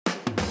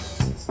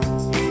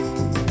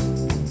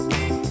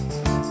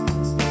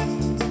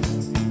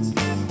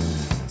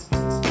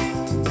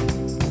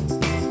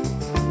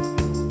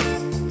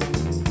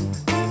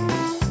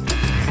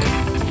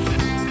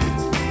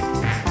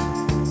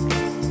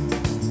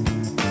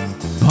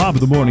Top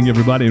of the morning,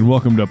 everybody, and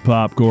welcome to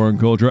Popcorn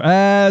Culture.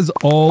 As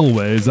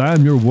always,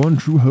 I'm your one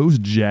true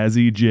host,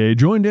 Jazzy J,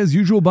 joined as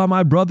usual by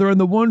my brother and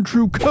the one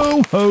true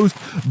co-host,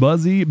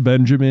 Buzzy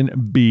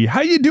Benjamin B.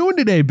 How you doing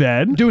today,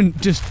 Ben? Doing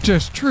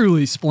just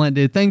truly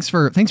splendid. Thanks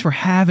for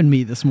having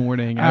me this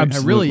morning. I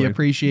really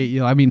appreciate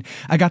you. I mean,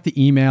 I got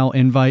the email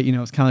invite. You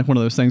know, it's kind of like one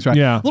of those things, right?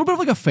 Yeah. A little bit of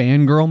like a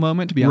fangirl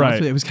moment, to be honest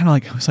with you. It was kind of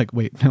like, I was like,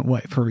 wait, no,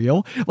 what, for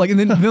real? Like, and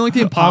then like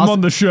the imposter. I'm on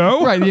the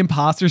show? Right, the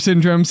imposter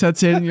syndrome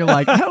sets in, and you're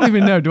like, I don't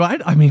even know.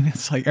 I mean,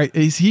 it's like,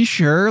 is he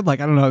sure? Like,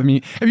 I don't know. I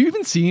mean, have you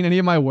even seen any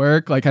of my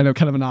work? Like, I know,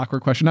 kind of an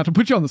awkward question, not to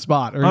put you on the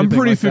spot. Or I'm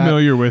pretty like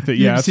familiar with it.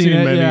 Yeah, I've seen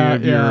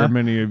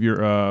many it? of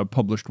your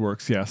published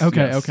works. Yes.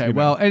 Okay. Yes, okay.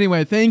 Well,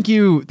 anyway, thank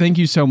you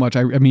so much.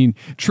 I mean,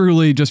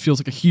 truly, just feels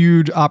like a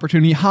huge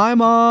opportunity. Hi,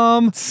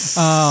 Mom.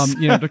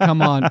 You know, to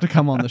come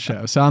on the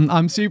show. So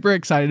I'm super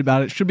excited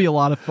about it. Should be a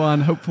lot of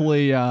fun.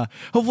 Hopefully I'll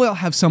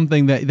have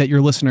something that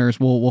your listeners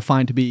will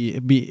find to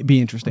be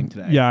interesting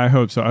today. Yeah, I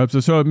hope so.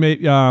 So it may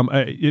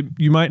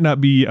you might not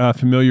be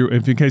familiar.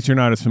 In case you're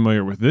not as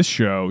familiar with this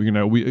show, you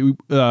know, we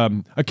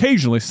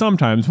occasionally,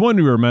 sometimes when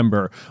we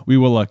remember, we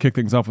will kick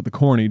things off with the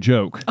corny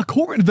joke. The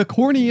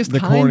corniest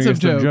kinds of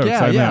jokes.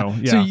 I know.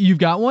 Yeah. So you've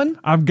got one?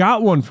 I've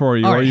got one for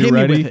you. All right, Are you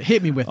ready?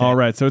 Hit me with it. All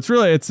right. So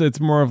it's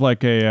more of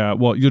like a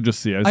well, you'll just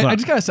see it. I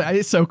just gotta say,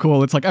 it's so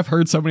cool. It's like I've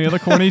heard so many other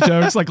corny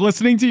jokes. Like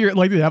listening to your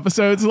the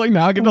episodes. Like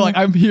now I get to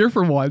I'm here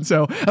for one.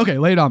 So okay,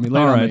 lay it on me.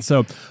 All right.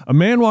 So a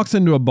man walks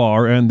into a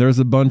bar and there's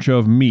a bunch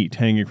of meat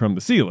hanging from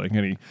the ceiling,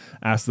 and he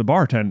asks the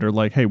bartender,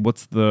 like, "Hey,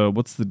 what's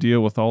the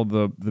deal with all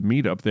the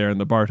meat up there?" And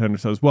the bartender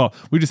says, "Well,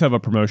 we just have a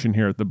promotion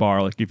here at the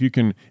bar. Like if you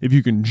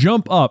can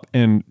jump up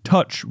and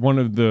touch one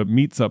of the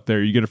meats up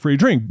there, you get a free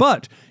drink.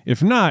 But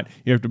if not,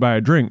 you have to buy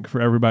a drink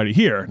for everybody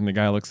here." And the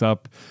guy looks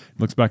up,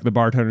 looks back at the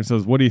bartender and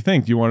says, "What do you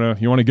think? You want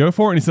to go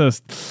for it?" And he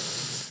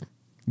says,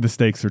 "The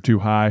stakes are too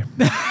high."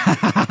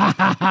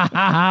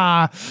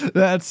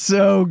 That's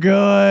so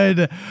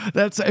good.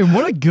 And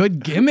what a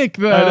good gimmick,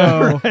 though. I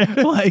know, right?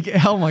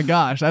 Like, oh my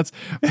gosh,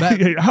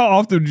 How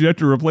often do you have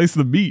to replace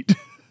the meat?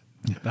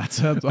 I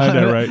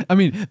know, right? I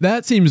mean,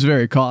 that seems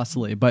very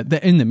costly, but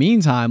in the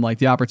meantime, like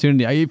the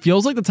opportunity, it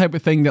feels like the type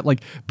of thing that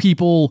like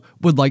people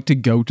would like to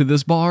go to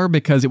this bar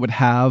because it would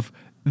have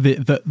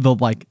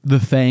the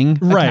thing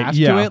attached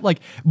to it. Like,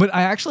 but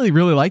I actually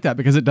really like that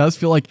because it does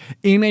feel like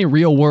in a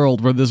real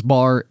world where this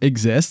bar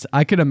exists,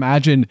 I could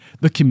imagine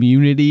the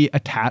community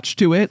attached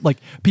to it. Like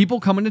people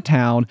coming to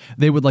town,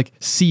 they would like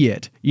see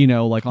it, you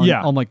know, like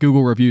on like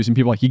Google reviews, and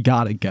people are like, you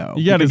gotta go.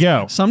 You gotta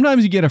go.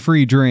 Sometimes you get a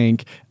free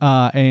drink,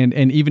 and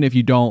even if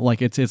you don't,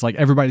 like it's like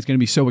everybody's gonna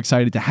be so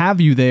excited to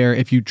have you there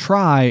if you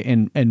try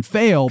and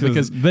fail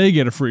because they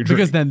get a free drink.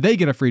 Because then they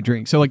get a free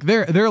drink. So like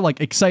they're like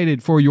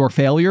excited for your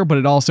failure, but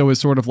it also is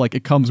sort of like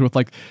it comes with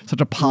like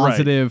such a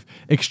positive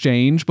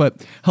exchange.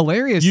 But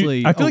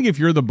hilariously, I feel like if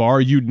you're the bar,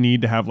 you'd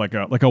need to have like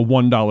a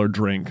 $1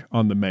 drink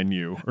on the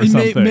menu or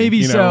something. Maybe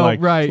you know, so.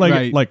 Right.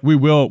 Like we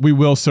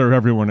will serve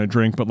everyone a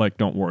drink, but like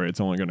don't worry, it's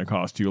only going to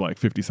cost you like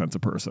 50 cents a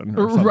person.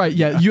 Right.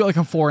 Yeah. You like a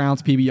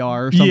 4-ounce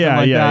PBR or something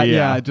like that.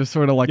 Yeah. Just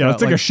sort of like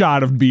it's like a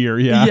shot of beer.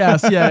 Yeah.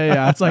 Yes.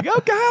 Yeah. It's like,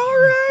 okay,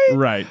 all right.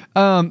 Right.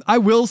 I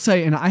will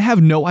say, and I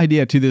have no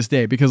idea to this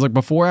day, because like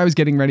before I was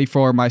getting ready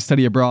for my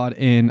study abroad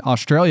in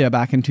Australia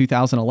back in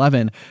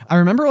 2011, I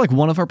remember like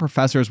one of our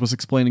professors was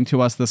explaining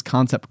to us this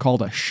concept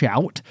called a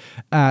shout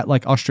at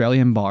like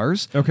Australian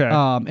bars. Okay.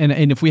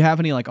 And if we have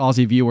any like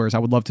Aussie viewers, I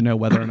would love to know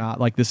whether or not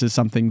like this is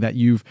something that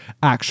you've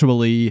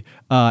actually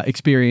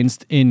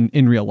experienced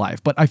in real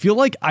life. But I feel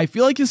like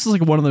this is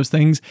like one of those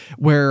things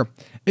where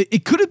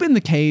it could have been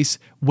the case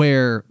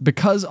where,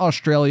 because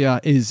Australia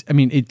is, I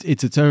mean,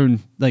 it's its own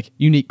like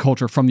unique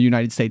culture from the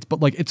United States, but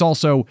like it's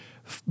also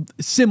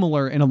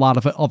similar in a lot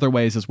of other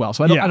ways as well.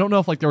 So I don't know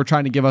if like they were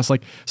trying to give us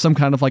like some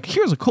kind of like,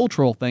 here's a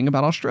cultural thing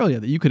about Australia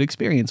that you could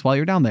experience while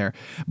you're down there.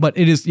 But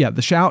it is,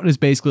 the shout is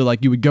basically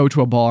like you would go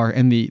to a bar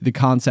and the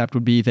concept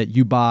would be that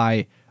you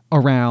buy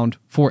around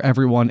for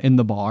everyone in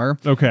the bar.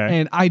 Okay.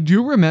 And I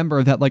do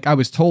remember that like I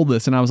was told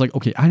this and I was like,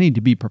 okay, I need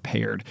to be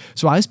prepared.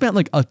 So I spent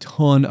like a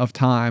ton of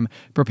time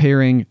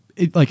preparing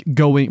like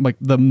going like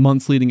the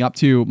months leading up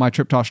to my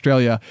trip to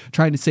Australia,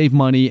 trying to save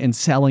money and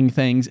selling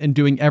things and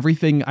doing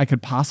everything I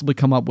could possibly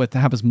come up with to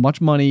have as much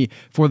money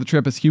for the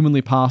trip as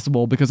humanly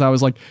possible, because I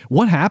was like,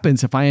 what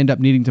happens if I end up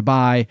needing to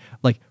buy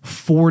like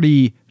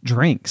 40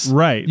 drinks?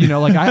 Right. You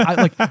know, like I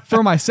like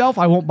for myself,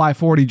 I won't buy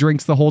 40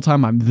 drinks the whole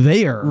time I'm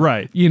there.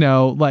 Right. You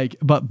know, like,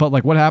 but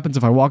like what happens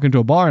if I walk into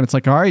a bar and it's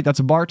like, all right, that's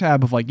a bar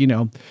tab of like, you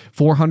know,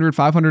 $400,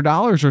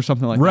 $500 or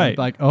something like right.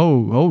 that. Like,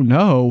 oh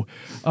no.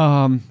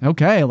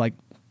 Okay. Like,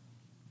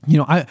 you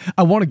know,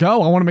 I want to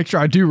go. I want to make sure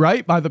I do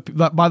right by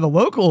the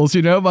locals,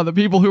 you know, by the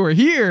people who are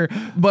here.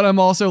 But I'm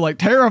also like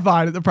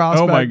terrified at the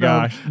prospect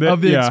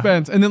of the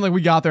expense. And then like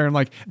we got there and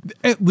like,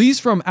 at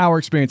least from our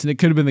experience, and it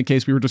could have been the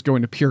case we were just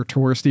going to pure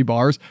touristy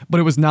bars, but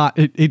it was not.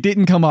 It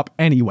didn't come up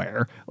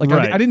anywhere. Like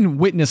I didn't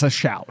witness a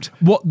shout.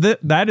 Well,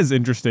 that is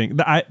interesting.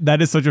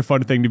 That is such a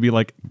fun thing to be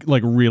like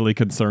really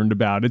concerned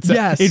about.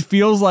 It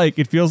feels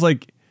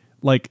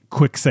like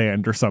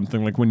quicksand or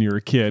something, like when you're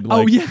a kid.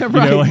 Like, you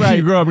grow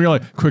up and you're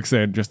like,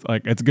 quicksand, just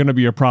like it's gonna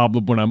be a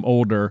problem when I'm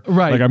older.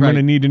 Right. Like I'm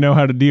gonna need to know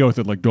how to deal with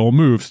it. Like don't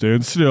move,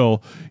 stand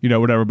still, you know,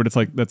 whatever. But it's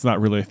like that's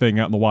not really a thing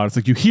out in the wild. It's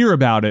like you hear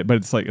about it, but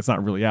it's like it's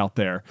not really out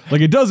there.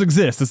 Like it does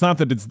exist. It's not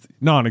that it's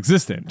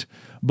non-existent,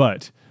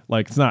 but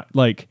like it's not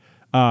like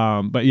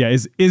but yeah,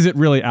 is it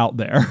really out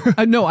there?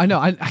 I know.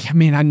 I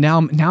mean, now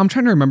I'm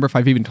trying to remember if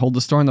I've even told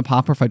the story in the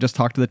pop or if I just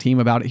talked to the team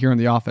about it here in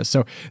the office.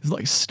 So it's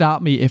like,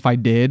 stop me if I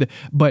did.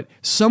 But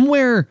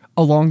somewhere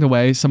along the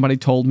way, somebody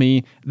told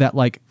me that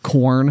like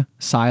corn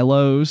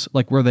silos,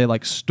 like where they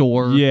like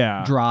store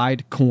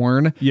dried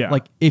corn,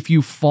 like if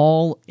you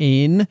fall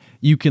in,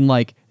 you can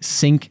like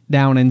sink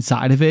down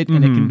inside of it,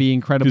 and it can be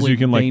incredibly you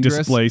can dangerous. Like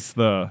displace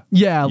the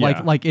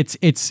like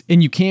it's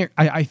and you can't.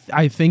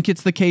 I think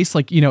it's the case.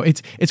 Like, you know,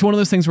 it's one of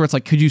those things where it's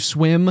like, could you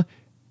swim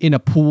in a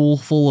pool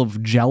full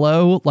of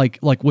Jello? Like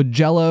would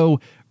Jello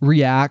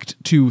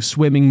react to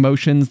swimming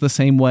motions the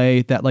same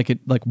way that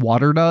like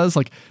water does?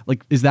 Like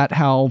is that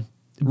how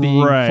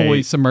being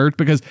fully submerged?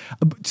 Because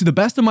to the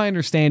best of my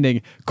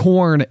understanding,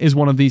 corn is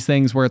one of these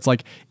things where it's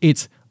like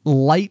it's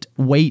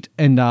lightweight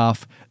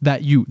enough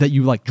that you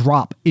like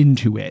drop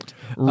into it,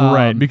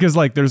 right? Because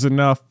like there's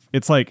enough.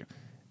 It's like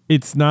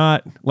it's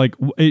not like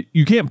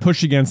you can't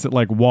push against it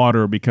like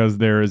water because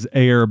there is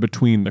air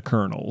between the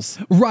kernels.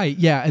 Right.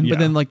 Yeah. But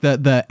then like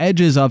the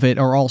edges of it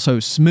are also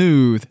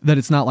smooth, that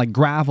it's not like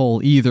gravel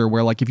either,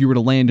 where like if you were to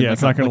land in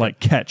it's not going to like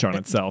catch on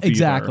itself.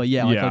 Exactly.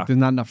 Either. Like there's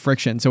not enough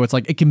friction. So it's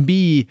like it can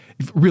be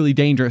really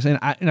dangerous. And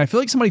I feel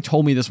like somebody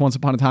told me this once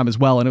upon a time as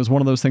well. And it was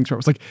one of those things where it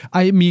was like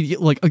I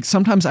immediately like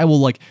sometimes I will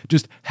like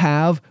just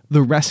have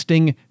the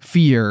resting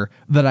fear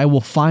that I will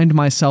find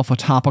myself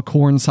atop a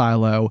corn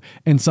silo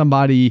and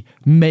somebody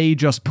may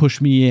just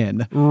push me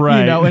in, right?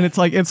 You know, and it's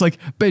like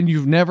Ben,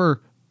 you've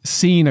never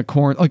seen a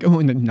corn, like, oh,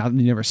 not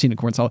you've never seen a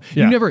corn silo.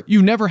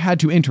 You've never had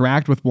to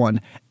interact with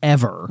one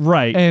ever,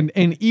 right? And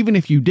even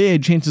if you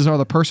did, chances are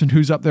the person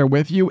who's up there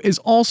with you is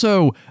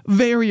also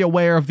very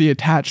aware of the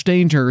attached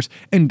dangers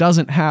and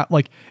doesn't have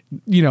like,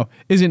 you know,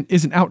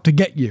 isn't out to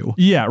get you.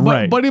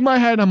 Right. But in my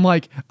head, I'm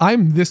like,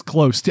 I'm this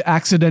close to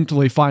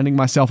accidentally finding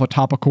myself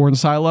atop a corn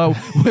silo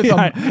with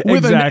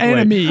an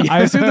enemy. I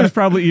assume there's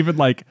probably even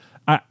like.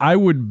 I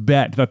would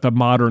bet that the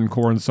modern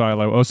corn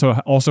silo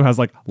also has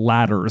like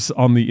ladders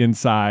on the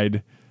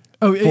inside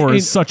for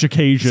such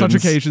occasions. Such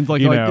occasions,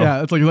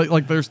 it's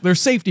like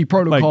there's safety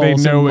protocols. Like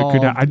they know involved. it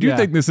could happen. I do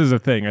think this is a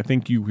thing. I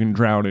think you can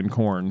drown in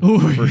corn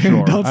for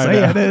sure. Don't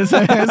say it is.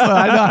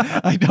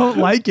 I don't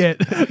like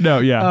it. No,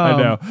 I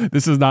know.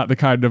 This is not the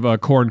kind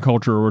of corn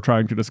culture we're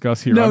trying to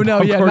discuss here. Not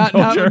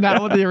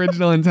what the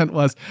original intent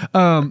was.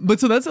 But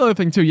so that's the other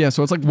thing too. Yeah.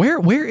 So it's like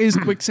where is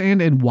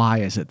quicksand and why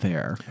is it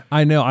there?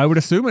 I know. I would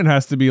assume it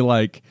has to be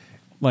like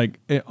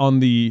on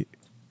the.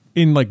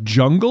 In like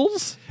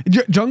jungles,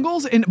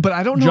 but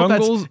I don't know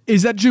if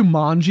is that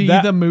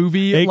Jumanji the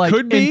movie? It like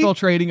could be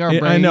infiltrating our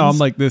brains. I know. I'm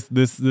like this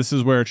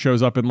is where it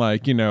shows up in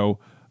like, you know,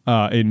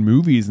 in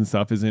movies and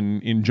stuff, is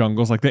in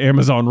jungles like the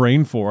Amazon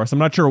rainforest. I'm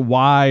not sure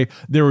why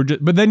there were,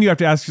 but then you have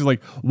to ask yourself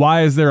like,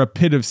 why is there a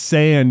pit of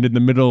sand in the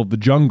middle of the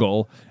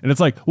jungle? And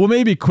it's like, well,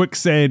 maybe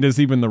quicksand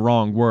is even the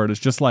wrong word. It's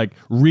just like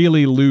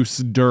really loose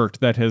dirt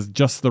that has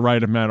just the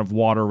right amount of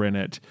water in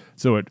it,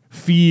 so it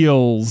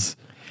feels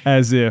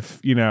as if,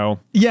 you know.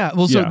 Yeah,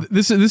 well, so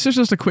this is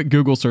just a quick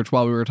Google search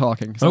while we were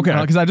talking. So, okay.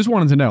 Because I just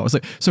wanted to know. It's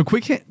like, so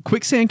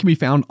quicksand can be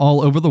found all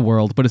over the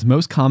world, but is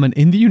most common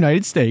in the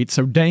United States.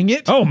 So dang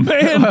it. Oh,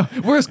 man.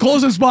 We're as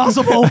close as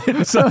possible.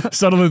 So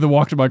suddenly the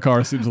walk to my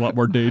car seems a lot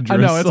more dangerous.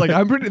 I know. It's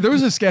like, there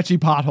was a sketchy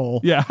pothole.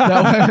 Yeah.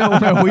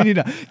 We need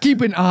to keep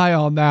an eye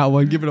on that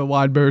one, give it a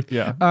wide berth.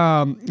 Yeah.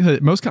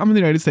 Most common in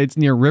the United States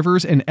near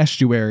rivers and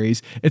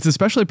estuaries. It's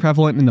especially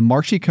prevalent in the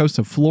marshy coasts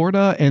of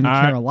Florida and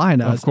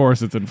Carolinas. Of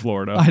course it's in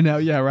Florida. I know,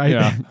 yeah, right.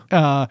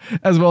 Yeah.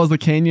 As well as the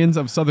canyons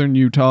of southern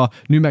Utah,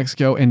 New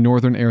Mexico, and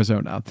northern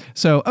Arizona.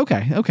 So,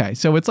 okay.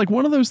 So it's like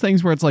one of those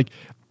things where it's like,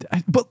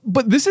 but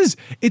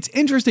it's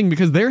interesting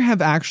because there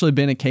have actually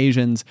been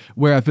occasions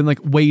where I've been like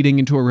wading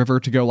into a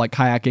river to go like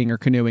kayaking or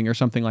canoeing or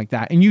something like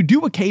that. And you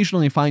do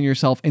occasionally find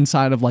yourself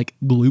inside of like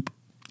gloop.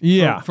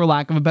 Yeah. For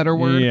lack of a better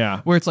word. Yeah.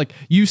 Where it's like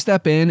you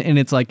step in and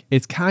it's like,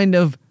 it's kind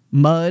of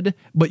mud,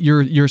 but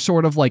you're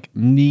sort of like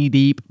knee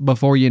deep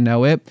before you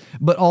know it.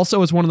 But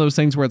also it's one of those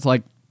things where it's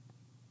like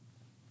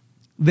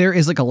there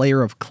is like a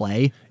layer of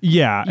clay.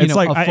 Yeah, you it's know,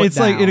 like a foot it's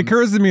like it down.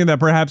 occurs to me that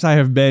perhaps I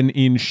have been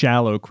in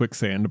shallow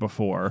quicksand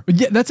before.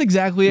 Yeah, that's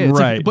exactly it. It's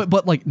Right. like,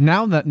 but like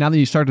now that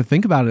you start to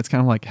think about it, it's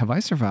kind of like, have I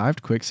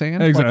survived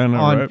quicksand? Exactly,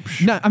 Like, I know,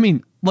 right? no, I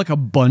mean, like a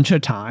bunch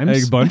of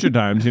times. A bunch of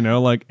times, you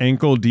know, like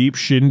ankle deep,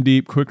 shin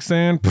deep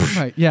quicksand. Pff,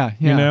 Right. Yeah.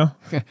 Yeah. You know?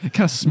 It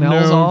kind of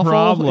smells no awful.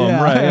 problem.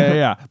 Yeah. Right.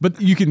 Yeah.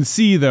 But you can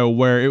see though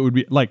where it would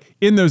be like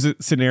in those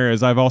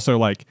scenarios. I've also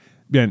like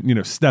been, you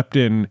know, stepped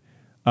in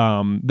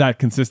that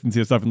consistency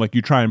of stuff, and like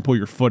you try and pull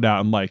your foot out,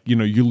 and like, you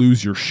know, you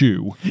lose your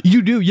shoe.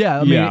 You do, yeah.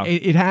 I Yeah. mean,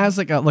 it has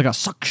like a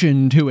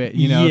suction to it,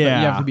 you know, that you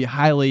Yeah. have to be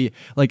highly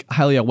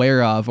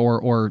aware of,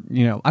 or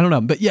you know, I don't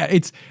know, but yeah,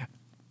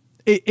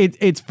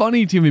 it's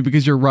funny to me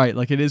because you're right.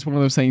 Like it is one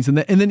of those things, and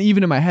then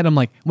even in my head, I'm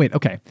like, wait,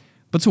 okay.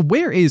 But so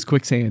where is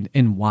quicksand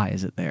and why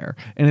is it there?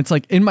 And it's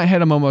like in my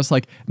head, I'm almost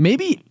like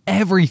maybe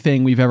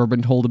everything we've ever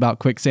been told about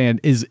quicksand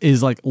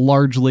is like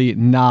largely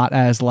not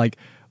as like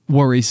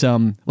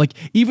worrisome. Like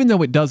even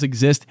though it does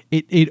exist,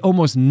 it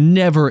almost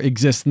never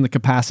exists in the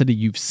capacity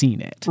you've seen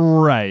it.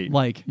 Right.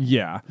 Like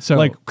yeah. so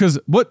like because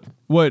what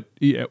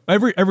yeah,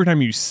 every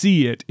time you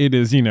see it, it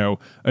is, you know,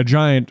 a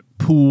giant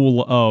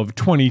pool of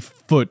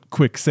 20-foot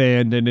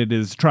quicksand, and it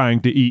is trying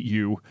to eat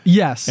you.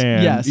 yes,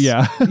 And, yes,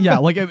 yeah. yeah.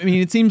 Like I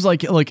mean, it seems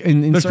like in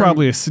There's certain-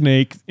 probably a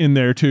snake in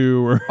there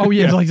too. Or Oh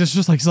yeah, like it's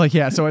just like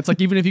yeah. So it's like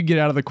even if you get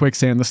out of the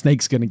quicksand, the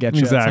snake's gonna get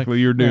you. It's Exactly,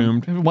 like, you're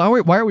doomed. man,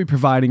 why are we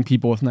providing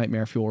people with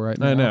nightmare fuel right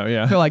now? I know,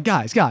 yeah. They're like,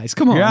 guys,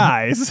 come on,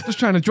 Guys. just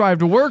trying to drive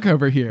to work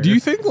over here. Do you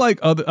think like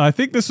I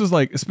think this was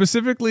like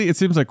specifically, it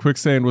seems like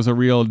quicksand was a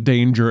real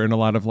danger in a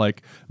lot of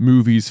like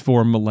movies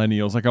for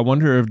millennials. Like I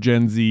wonder if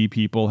Gen Z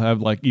people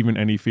have like even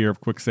any fear of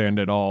quicksand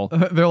at all.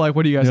 They're like,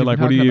 what are you guys? They're even like,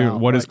 talking about?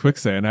 what is Like,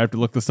 quicksand? I have to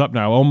look this up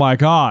now. Oh my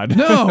God.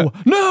 No,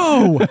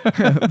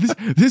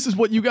 this is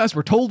what you guys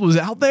were told was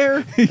out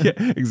there. Yeah,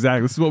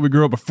 exactly. This is what we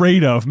grew up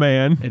afraid of,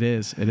 man. It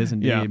is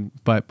indeed. Yeah.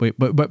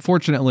 But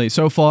fortunately,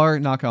 so far,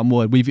 knock on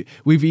wood,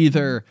 we've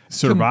either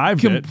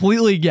Survived it.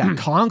 completely,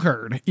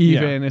 conquered.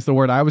 Even is the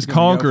word I was gonna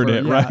Conquered go for.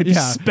 it, Yeah, right? Yeah.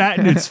 Spat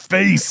in its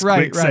face,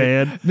 Right,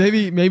 quicksand.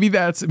 right. Maybe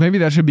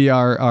that should be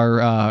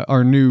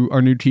our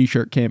new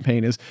T-shirt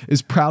campaign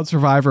is proud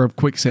survivor of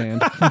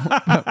quicksand.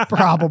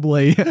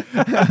 Probably.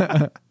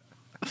 I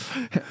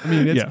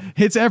mean,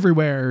 it's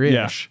everywhere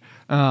ish.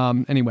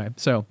 Anyway,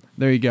 so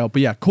there you go.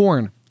 But yeah,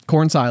 corn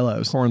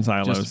silos. Corn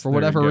silos. Just for There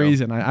whatever you go.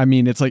 reason. I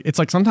mean, it's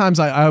like sometimes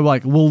I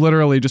like will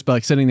literally just be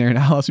like sitting there and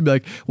Alice would be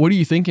like, "What are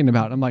you thinking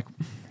about?" And I'm like,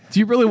 "Do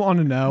you really want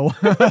to know?"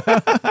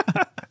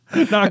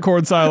 Not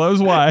corn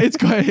silos. Why? It's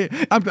great.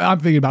 I'm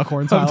thinking about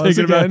corn silos I'm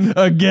thinking again.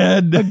 about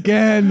again.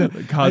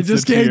 Again, I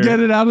just can't fear. get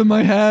it out of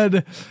my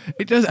head.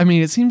 It does. I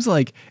mean, it seems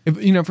like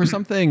if, you know, for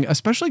something,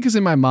 especially because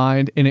in my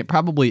mind, and it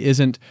probably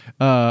isn't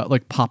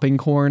like popping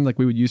corn like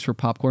we would use for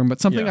popcorn,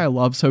 but something Yeah. I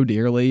love so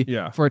dearly.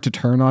 Yeah. For it to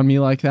turn on me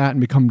like that and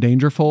become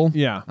dangerful.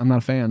 Yeah. I'm not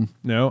a fan.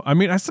 No, I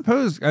mean, I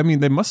suppose. I mean,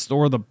 they must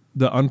store the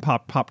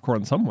unpopped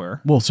popcorn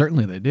somewhere. Well,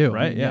 certainly they do.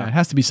 Right, yeah. It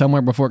has to be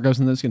somewhere before it goes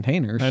in those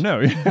containers. I know.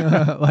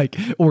 Like,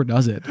 or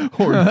does it?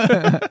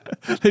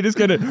 They just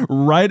get it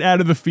right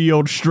out of the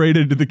field, straight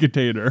into the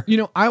container. You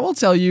know, I will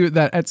tell you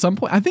that at some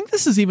point, I think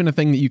this is even a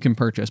thing that you can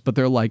purchase, but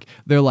they're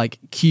like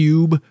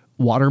cube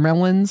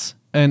watermelons.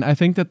 And I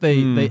think that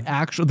they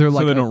actually, they're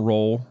like, So they don't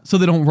roll. So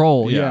they don't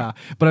roll, Yeah. yeah.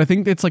 But I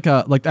think it's I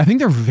think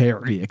they're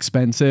very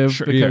expensive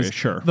Sure, because yeah,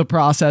 sure. the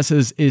process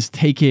is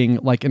taking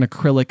like an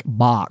acrylic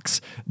box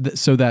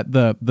so that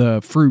the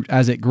fruit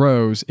as it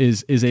grows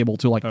is able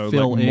to like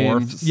fill like in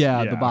morphs? the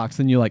Yeah. box.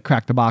 Then you like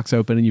crack the box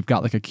open and you've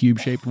got like a cube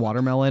shaped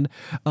watermelon.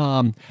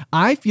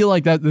 I feel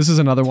like that this is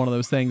another one of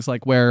those things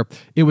like where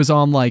it was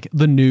on like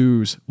the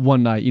news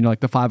one night, you know,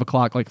 like the 5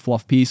 o'clock like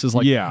fluff piece is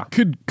like, Yeah.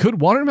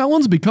 could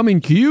watermelons become in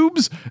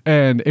cubes?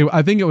 And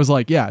I think it was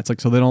like, yeah, it's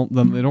like, so they don't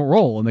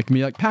roll and they can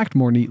be like packed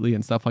more neatly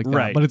and stuff like that.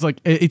 Right. But it's like,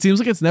 it seems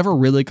like it's never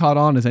really caught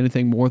on as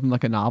anything more than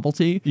like a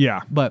novelty.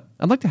 Yeah. But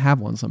I'd like to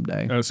have one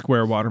someday. A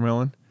square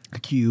watermelon. A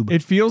cube.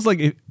 It feels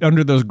like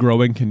under those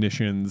growing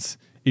conditions,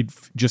 it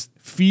just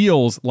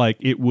feels like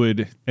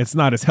it's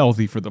not as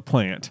healthy for the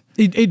plant.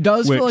 It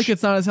does feel Which- like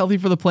it's not as healthy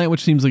for the plant,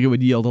 which seems like it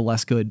would yield a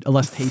less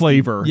tasty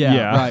Flavor,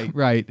 yeah.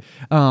 Right.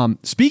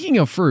 Speaking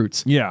of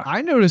fruits, Yeah.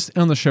 I noticed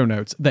on the show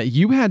notes that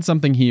you had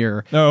something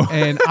here, Oh.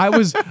 and I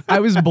was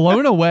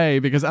blown away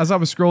because as I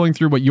was scrolling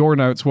through what your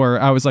notes were,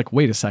 I was like,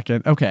 wait a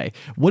second, okay,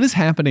 what is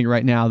happening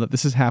right now that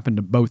this has happened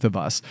to both of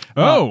us?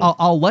 Oh.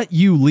 I'll let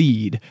you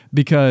lead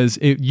because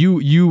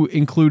you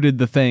included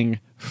the thing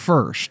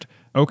first.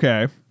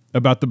 Okay.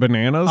 About the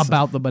bananas?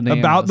 About the bananas.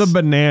 About the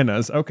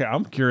bananas. Okay,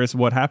 I'm curious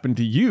what happened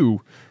to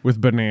you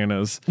with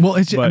bananas. Well,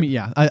 it's I But- mean,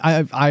 yeah,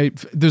 I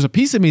there's a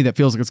piece of me that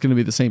feels like it's going to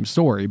be the same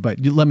story, but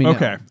you let me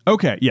know.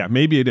 Okay. Yeah,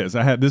 maybe it is.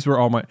 These were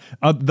all my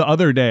the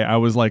other day I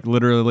was like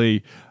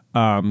literally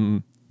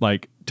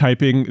like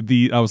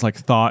typing I was like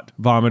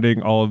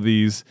vomiting all of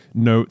these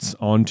notes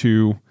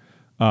onto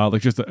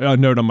like just a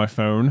note on my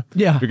phone.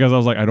 Yeah. Because I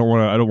was like, I don't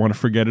want to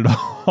forget it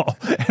all.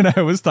 And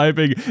I was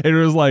typing, and it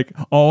was like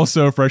all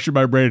so fresh in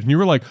my brain. And you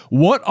were like,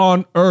 what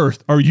on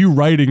earth are you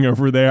writing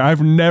over there?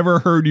 I've never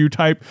heard you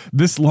type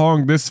this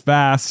long, this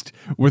fast,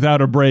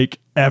 without a break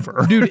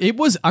ever. Dude,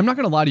 I'm not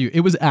going to lie to you,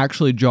 it was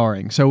actually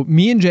jarring. So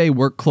me and Jay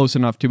work close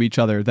enough to each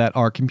other that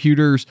our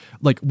computers,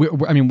 like,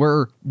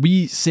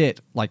 we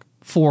sit like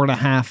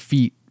 4.5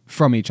 feet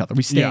from each other.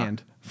 We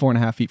stand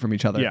 4.5 feet from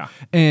each other. Yeah.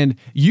 And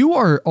you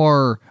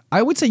are,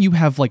 I would say you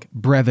have like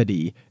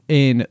brevity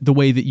in the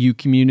way that you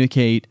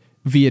communicate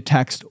via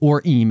text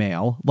or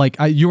email. Like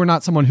you are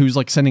not someone who's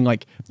like sending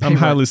like I'm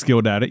highly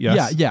skilled at it.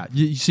 Yes. Yeah.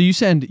 So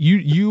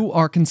you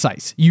are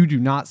concise. You do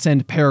not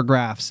send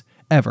paragraphs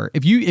ever.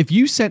 If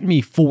you sent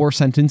me 4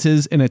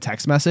 sentences in a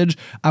text message,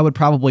 I would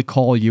probably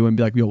call you and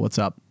be like, yo, what's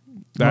up?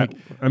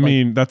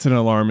 That's an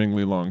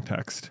alarmingly long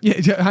text.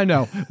 Yeah, I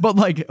know.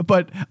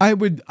 But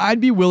I'd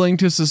be willing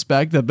to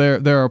suspect that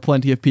there are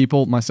plenty of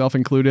people, myself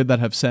included, that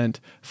have sent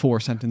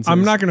 4 sentences.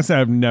 I'm not going to say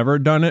I've never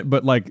done it,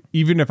 but like,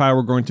 even if I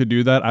were going to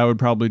do that, I would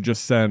probably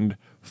just send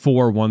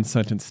 4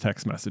 one-sentence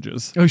text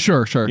messages. Oh,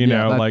 sure. You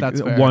know,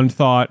 that's fair. One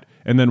thought,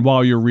 and then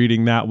while you're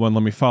reading that one,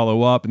 let me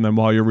follow up, and then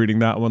while you're reading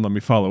that one, let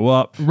me follow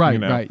up. Right, you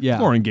know? right, yeah. It's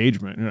more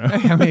engagement, you know?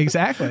 I mean,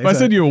 exactly. If I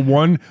send you a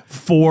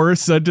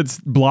 4-sentence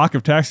block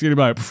of text, you'd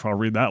be like, I'll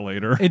read that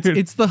later.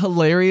 It's the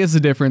hilarious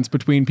difference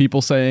between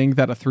people saying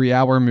that a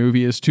 3-hour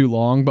movie is too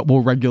long, but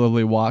will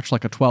regularly watch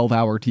like a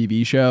 12-hour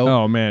TV show.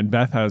 Oh man,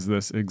 Beth has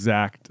this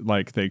exact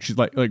like thing. She's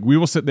like we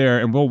will sit there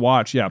and we'll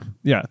watch,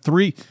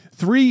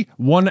 three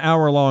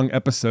 1-hour-long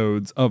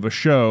episodes of a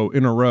show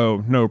in a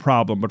row, no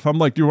problem. But if I'm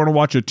like, do you want to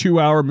watch a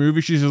 2-hour movie?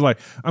 She's just like,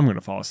 I'm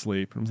gonna fall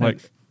asleep. And I'm like,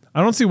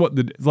 I don't see what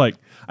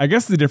I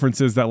guess the difference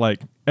is that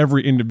like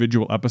every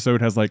individual episode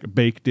has like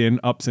baked in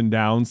ups and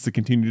downs to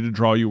continue to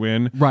draw you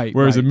in. Right.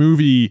 Whereas a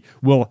movie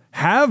will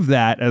have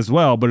that as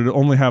well, but it'll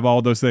only have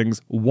all those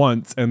things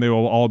once, and they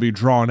will all be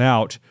drawn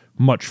out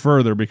much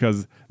further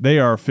because they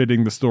are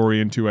fitting the story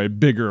into a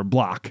bigger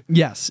block.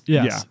 Yes.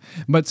 Yeah.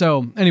 But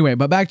so anyway,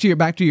 but back to your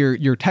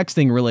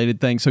texting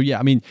related thing. So yeah,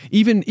 I mean,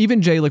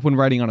 even Jay, like when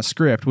writing on a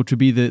script, which would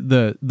be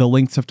the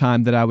lengths of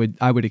time that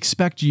I would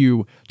expect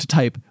you to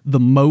type the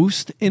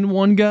most in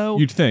one go.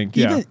 You'd think,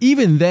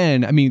 even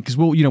then, I mean, because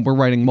we're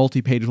writing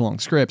multi-page long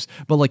scripts,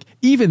 but like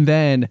even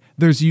then,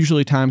 there's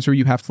usually times where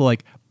you have to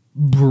like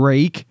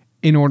break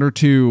in order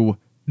to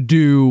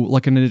do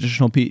like an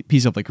additional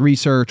piece of like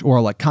research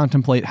or like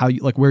contemplate how you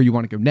like where you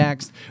want to go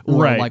next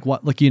or like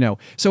what like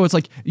so it's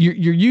like you're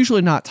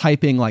usually not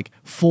typing like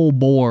full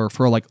bore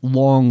for like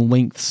long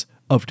lengths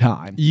of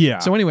time.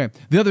 So anyway,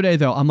 the other day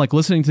though, I'm like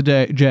listening to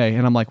Jay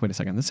and I'm like, wait a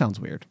second, this sounds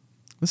weird.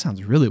 This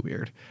sounds really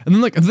weird. And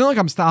then like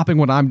I'm stopping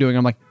what I'm doing.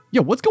 I'm like,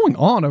 yo, what's going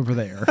on over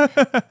there?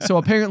 So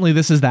apparently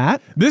this is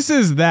that. This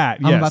is that.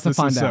 I'm about to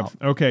find out.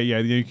 Okay, yeah,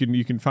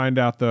 you can find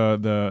out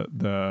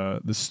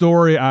the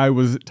story I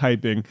was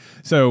typing.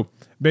 So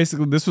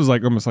basically, this was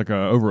like almost like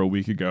over a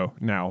week ago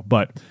now.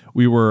 But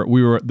we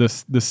were the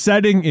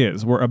setting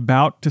is we're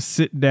about to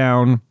sit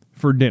down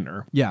for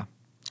dinner. Yeah.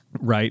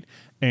 Right.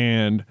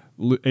 And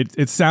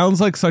it sounds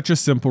like such a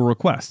simple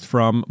request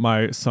from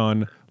my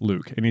son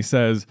Luke, and he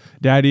says,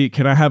 "Daddy,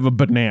 can I have a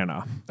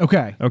banana?"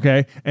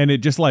 Okay. And it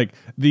just like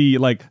the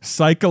like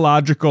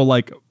psychological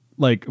like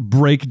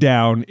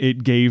breakdown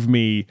it gave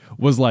me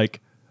was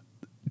like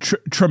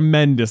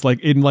tremendous. Like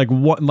in like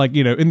what like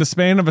in the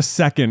span of a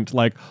second,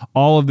 like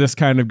all of this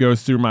kind of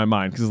goes through my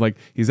mind because like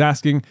he's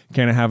asking,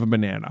 "Can I have a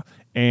banana?"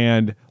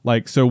 And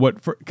like so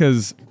what?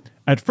 Because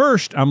at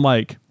first I'm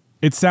like,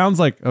 it sounds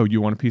like, oh, you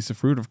want a piece of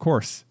fruit? Of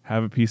course,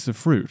 have a piece of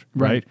fruit,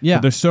 right? Yeah.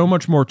 But there's so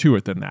much more to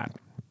it than that.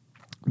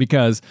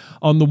 Because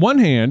on the one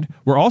hand,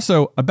 we're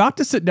also about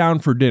to sit down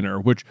for dinner,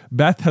 which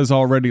Beth has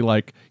already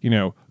like,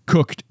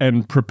 cooked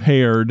and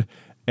prepared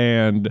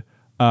and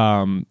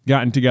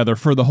gotten together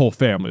for the whole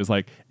family. It's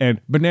like,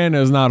 and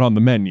banana is not on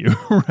the menu,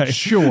 right?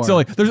 Sure. So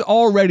like there's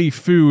already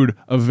food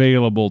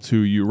available to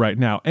you right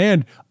now.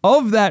 And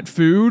of that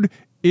food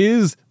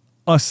is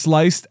a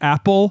sliced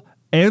apple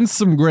and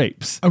some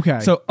grapes. Okay.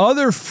 So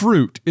other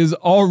fruit is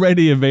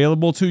already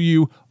available to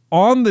you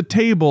on the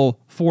table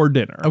for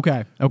dinner.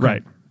 Okay.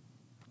 Right.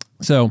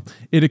 So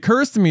it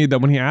occurs to me that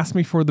when he asked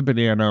me for the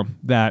banana,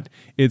 that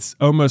it's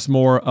almost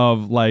more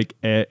of like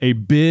a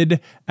bid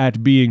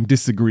at being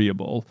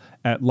disagreeable,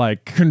 at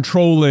like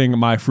controlling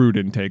my fruit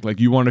intake. Like,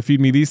 you want to feed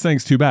me these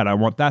things? Too bad. I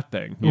want that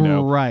thing.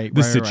 Right.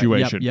 This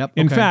situation. Yep.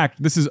 In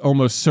fact, this is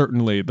almost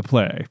certainly the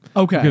play.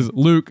 Okay. Because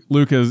Luke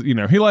is,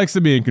 he likes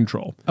to be in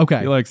control. Okay.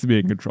 He likes to be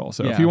in control.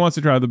 So if he wants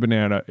to try the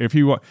banana, if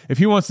he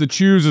wants to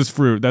choose his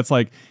fruit, that's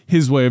like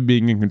his way of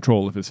being in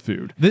control of his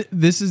food.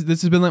 This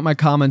has been like my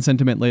common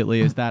sentiment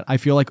lately is that I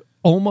feel like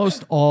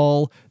almost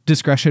all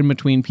discretion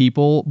between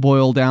people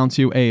boil down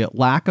to a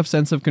lack of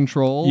sense of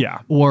control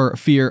or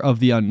fear of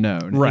the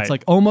unknown. Right. It's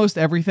like almost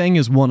everything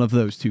is one of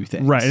those two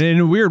things. Right. And in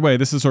a weird way,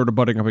 this is sort of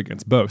butting up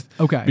against both.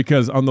 Okay.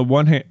 Because on the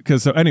one hand,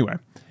 so anyway,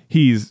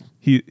 he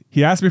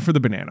asked me for the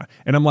banana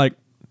and I'm like,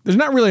 there's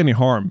not really any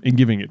harm in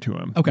giving it to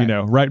him. Okay. You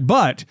know, right?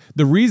 But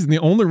the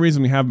only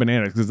reason we have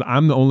bananas is because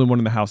I'm the only one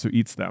in the house who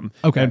eats them.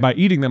 Okay. And by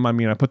eating them, I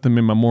mean I put them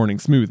in my morning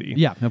smoothie.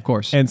 Yeah, of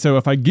course. And so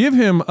if I give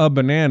him a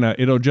banana,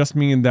 it'll just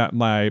mean that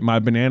my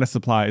banana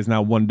supply is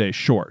now 1 day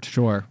short.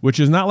 Sure. Which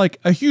is not like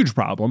a huge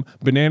problem.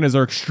 Bananas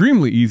are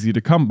extremely easy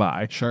to come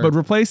by. Sure. But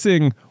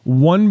replacing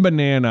one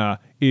banana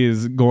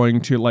is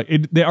going to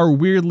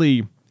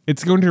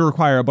it's going to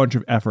require a bunch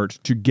of effort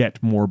to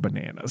get more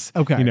bananas.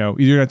 Okay. You know,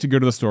 you're going to have to go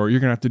to the store.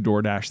 You're going to have to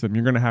DoorDash them.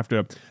 You're going to have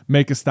to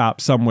make a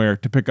stop somewhere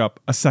to pick up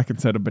a second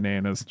set of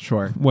bananas.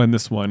 Sure. When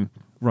this one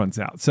runs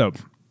out. So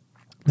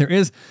there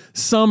is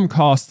some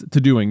cost to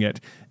doing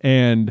it.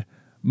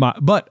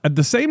 But at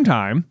the same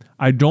time,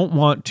 I don't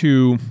want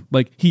to,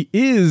 he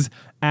is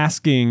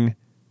asking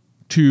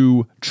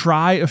to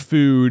try a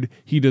food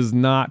he does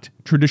not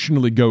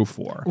traditionally go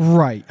for.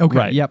 Right. Okay.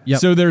 Right. Yep.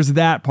 So there's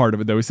that part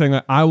of it, though. He's saying,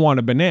 I want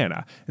a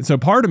banana. And so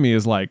part of me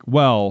is like,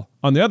 well,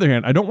 on the other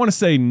hand, I don't want to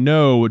say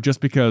no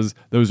just because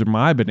those are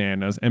my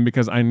bananas and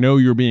because I know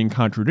you're being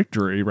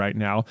contradictory right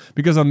now.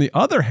 Because on the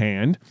other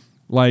hand,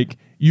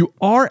 you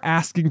are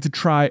asking to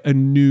try a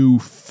new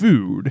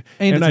food.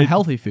 And it's a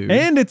healthy food.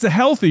 And it's a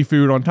healthy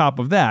food on top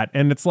of that.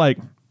 And it's like,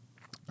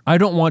 I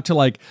don't want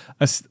to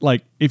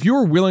if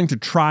you're willing to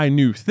try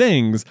new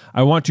things,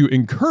 I want to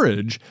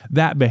encourage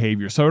that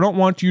behavior. So I don't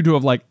want you to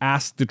have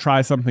asked to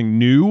try something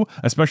new,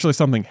 especially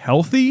something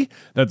healthy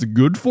that's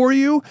good for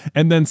you,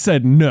 and then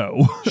said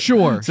no.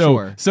 Sure.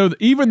 So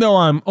even though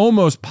I'm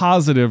almost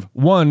positive,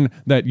 one,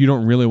 that you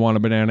don't really want a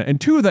banana,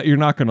 and two, that you're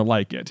not going to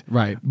like it.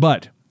 Right.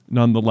 But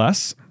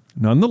nonetheless,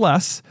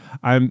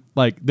 I'm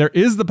there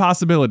is the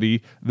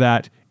possibility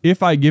that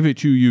if I give it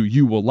to you,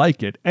 you will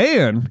like it.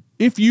 And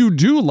if you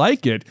do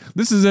like it,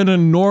 this is an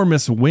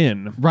enormous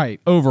win. Right.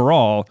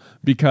 Overall,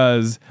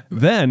 because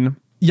then...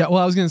 Yeah,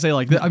 well, I was going to say,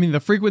 the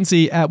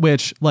frequency at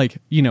which,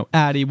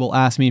 Addie will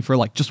ask me for,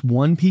 just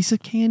one piece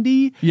of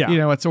candy.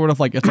 Yeah. It's sort of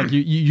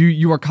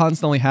you are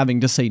constantly having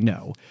to say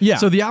no. Yeah.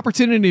 So the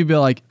opportunity to be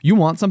like, you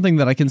want something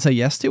that I can say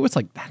yes to? It's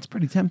that's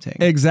pretty tempting.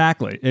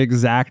 Exactly.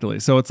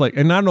 So it's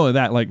and not only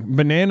that,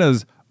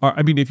 bananas are,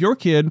 if your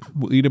kid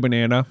will eat a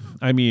banana,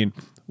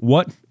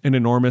 what an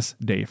enormous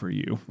day for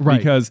you. Right.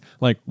 Because,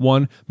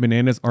 one,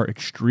 bananas are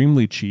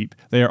extremely cheap.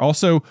 They are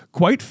also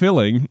quite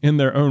filling in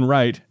their own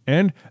right,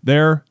 and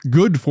they're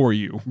good for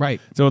you. Right.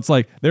 So it's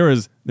there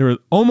is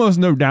almost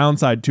no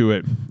downside to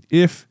it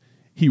if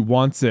he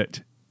wants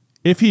it,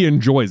 if he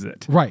enjoys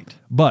it. Right.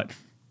 But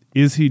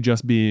is he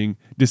just being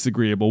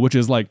disagreeable, which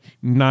is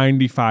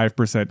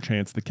 95%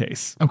 chance the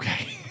case.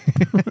 Okay.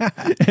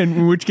 And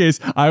in which case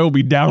I will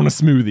be down a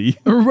smoothie.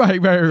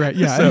 Right.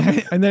 Yeah. So,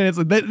 and then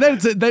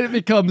then it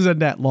becomes a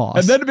net loss.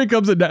 And then it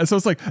becomes a net. So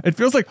it's it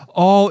feels like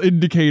all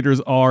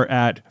indicators are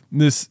at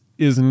this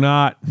is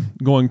not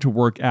going to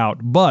work out,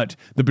 but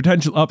the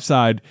potential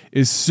upside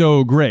is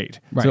so great.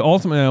 Right. So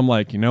ultimately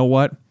I'm you know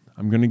what?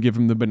 I'm going to give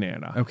him the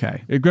banana.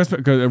 Okay. Because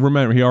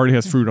remember, he already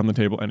has fruit on the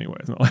table anyway.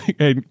 It's not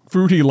and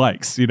fruit he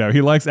likes. He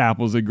likes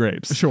apples and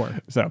grapes. Sure.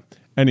 So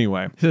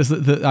anyway.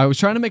 I was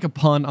trying to make a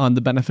pun on the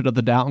benefit of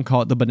the doubt and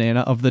call it the banana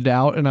of the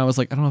doubt. And I was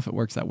I don't know if it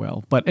works that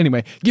well. But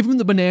anyway, give him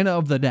the banana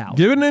of the doubt.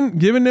 Giving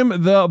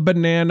him the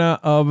banana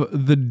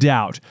of the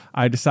doubt.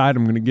 I decide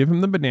I'm going to give him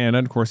the banana.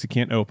 Of course, he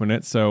can't open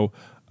it. So,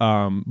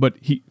 but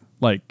he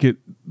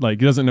he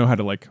doesn't know how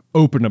to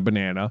open a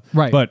banana.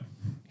 Right. But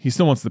he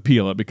still wants to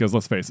peel it because,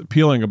 let's face it,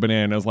 peeling a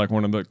banana is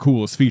one of the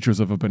coolest features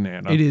of a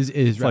banana. It is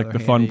it's rather the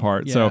fun handy.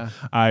 part. Yeah. So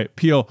I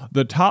peel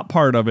the top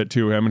part of it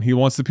to him, and he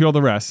wants to peel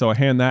the rest. So I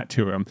hand that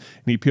to him,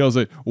 and he peels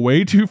it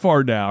way too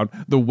far down.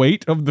 The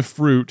weight of the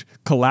fruit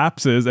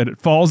collapses, and it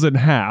falls in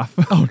half.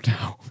 Oh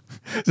no!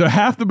 So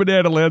half the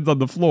banana lands on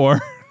the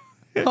floor.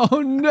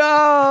 Oh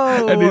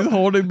no! And he's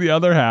holding the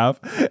other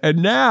half.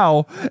 And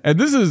now, and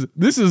this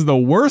is the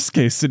worst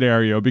case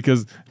scenario,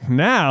 because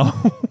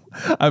now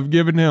I've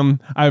given him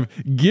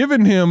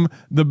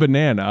the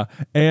banana,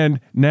 and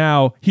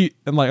now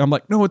I'm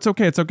like, no, it's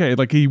okay.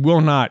 He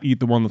will not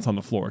eat the one that's on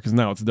the floor because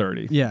now it's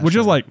dirty. Yeah. Which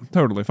is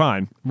totally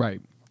fine. Right.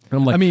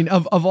 I'm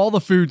of all the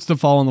foods to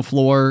fall on the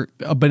floor,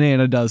 a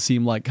banana does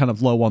seem kind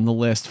of low on the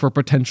list for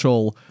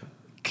potential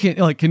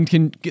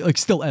can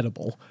still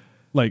edible.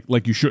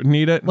 You shouldn't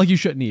eat it? You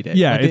shouldn't eat it.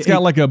 Yeah, it's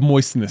got a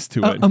moistness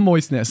to it. A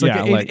moistness.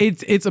 Yeah,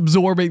 it's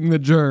absorbing the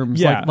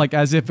germs Yeah.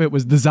 as if it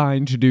was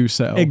designed to do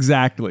so.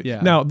 Exactly.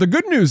 Yeah. Now, the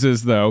good news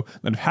is, though,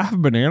 that if half a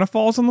banana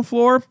falls on the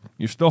floor,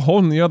 you're still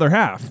holding the other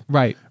half.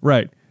 Right.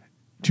 Right.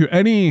 To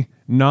any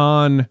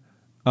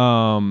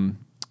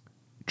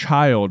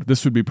child,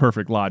 this would be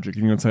perfect logic.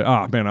 You can say,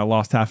 oh, man, I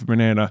lost half a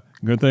banana.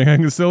 Good thing I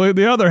can still eat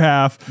the other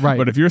half. Right.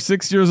 But if you're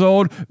 6 years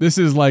old, this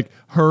is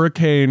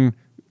Hurricane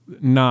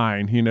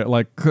 9,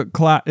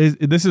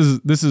 this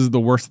is the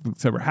worst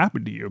that's ever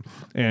happened to you.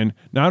 And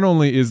not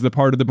only is the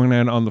part of the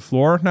banana on the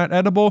floor not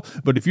edible,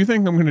 but if you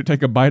think I'm going to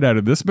take a bite out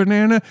of this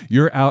banana,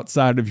 you're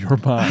outside of your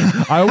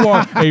mind. I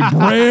want a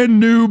brand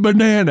new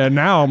banana.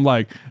 Now I'm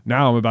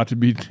about to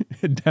be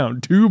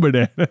down 2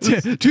 bananas. 2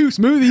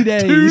 smoothie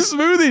days. 2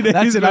 smoothie days.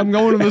 That's it. I'm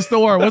going to the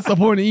store. What's the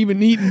point of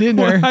even eating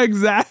dinner? Well,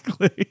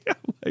 exactly.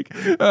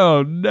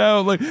 oh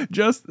no, like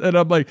and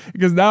I'm like,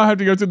 because now I have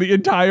to go through the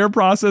entire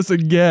process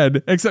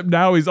again, except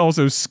now he's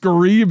also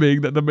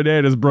screaming that the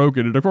banana is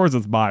broken. And of course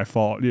it's my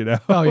fault, you know?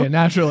 Oh yeah,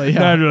 naturally. Yeah.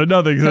 Naturally,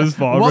 nothing's his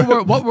fault.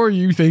 What were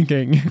you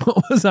thinking?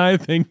 What was I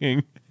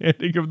thinking?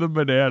 Handing him the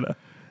banana.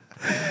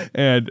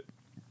 And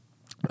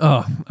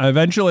I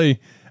eventually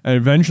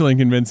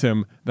convince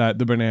him that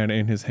the banana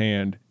in his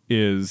hand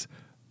is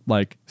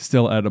like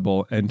still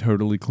edible and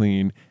totally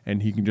clean,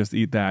 and he can just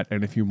eat that.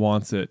 And if he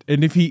wants it,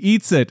 and if he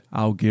eats it,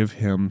 I'll give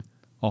him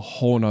a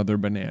whole nother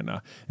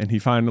banana. And he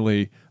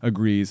finally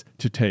agrees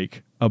to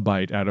take a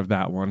bite out of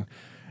that one,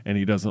 and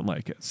he doesn't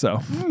like it. So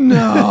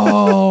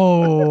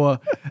no,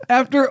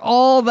 after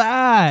all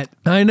that,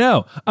 I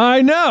know.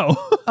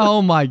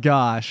 oh my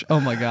gosh,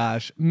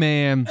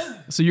 man.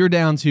 So you're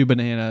down 2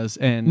 bananas,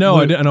 and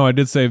I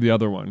did save the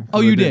other one.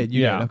 Oh, you did.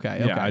 You did.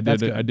 Okay. Okay. I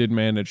That's did. good. I did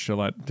manage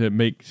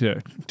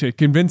to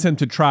convince him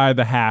to try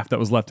the half that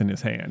was left in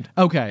his hand.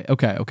 Okay.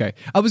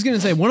 I was gonna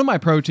say, one of my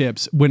pro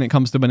tips when it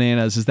comes to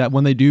bananas is that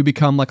when they do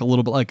become like a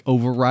little bit like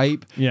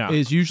overripe,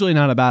 is usually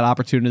not a bad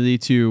opportunity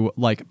to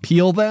like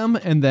peel them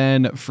and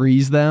then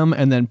freeze them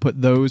and then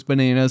put those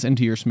bananas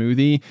into your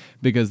smoothie,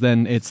 because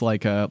then it's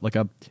like a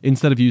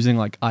instead of using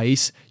like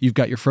ice, you've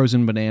got your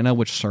frozen banana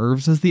which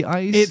serves as the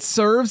ice. It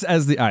serves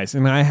as the ice,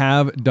 and I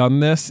have done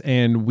this,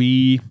 and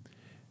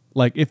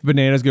like if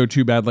bananas go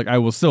too bad, like I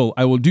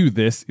will do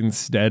this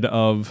instead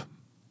of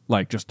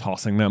like just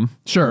tossing them.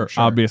 Sure.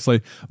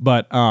 Obviously.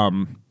 But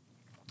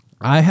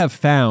I have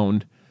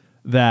found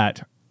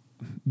that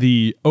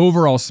the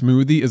overall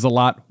smoothie is a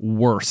lot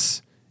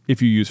worse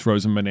if you use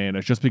frozen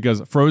bananas, just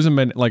because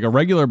like a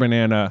regular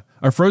banana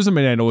or frozen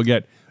banana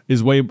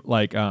is way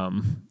like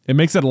it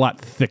makes it a lot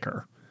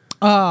thicker.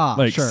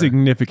 Like sure.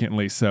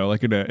 Significantly so,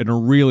 like in a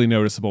really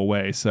noticeable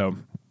way. So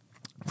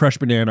fresh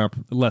banana,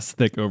 less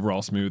thick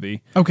overall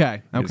smoothie.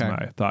 Okay. Is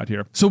my thought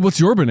here. So what's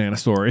your banana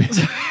story?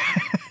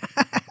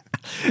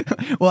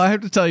 Well, I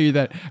have to tell you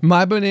that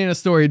my banana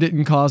story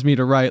didn't cause me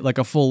to write like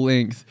a full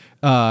length,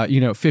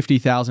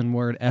 50,000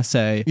 word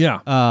essay. Yeah.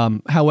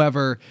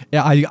 However,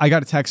 I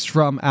got a text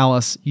from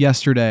Alice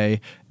yesterday,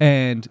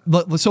 and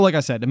so like I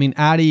said, I mean,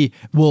 Addie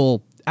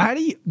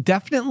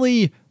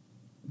definitely.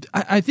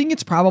 I think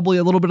it's probably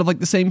a little bit of like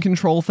the same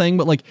control thing,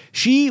 but like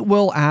she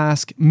will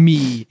ask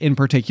me in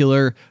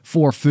particular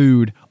for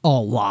food a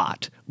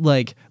lot,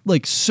 like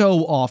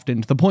so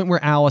often, to the point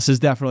where Alice is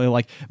definitely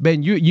like,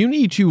 Ben, you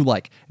need to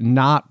like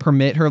not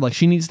permit her. Like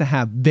she needs to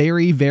have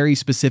very, very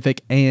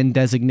specific and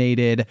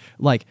designated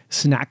like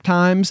snack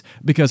times,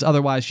 because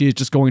otherwise she is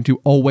just going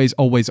to always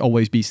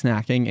be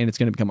snacking, and it's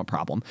going to become a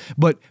problem.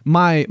 But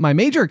my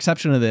major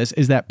exception to this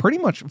is that pretty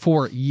much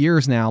for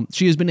years now,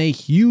 she has been a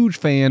huge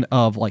fan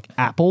of like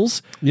apples.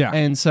 Yeah.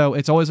 And so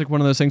it's always like one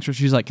of those things where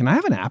she's like, can I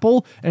have an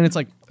apple? And it's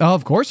like, oh,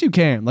 of course you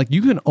can. Like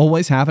you can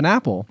always have an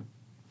apple.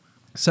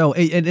 So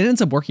it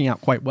ends up working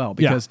out quite well,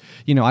 because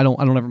I don't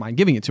ever mind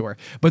giving it to her.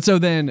 But so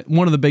then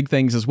one of the big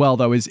things as well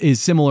though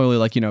is similarly,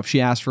 like, if she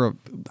asks for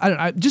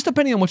just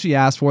depending on what she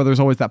asks for,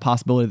 there's always that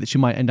possibility that she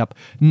might end up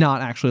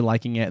not actually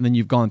liking it, and then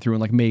you've gone through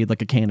and like made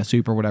like a can of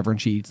soup or whatever,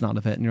 and she eats none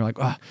of it, and you're like,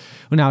 oh, well,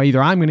 now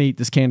either I'm going to eat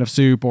this can of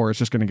soup or it's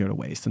just going to go to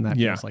waste, and that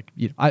feels like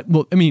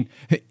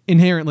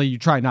inherently you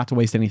try not to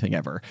waste anything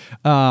ever.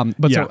 So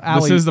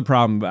Allie, this is the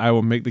problem. I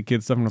will make the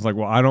kids stuff, and it's like,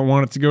 well, I don't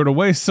want it to go to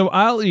waste, so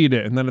I'll eat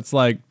it, and then it's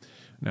like,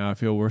 now I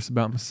feel worse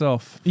about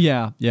myself.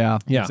 Yeah,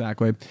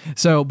 exactly.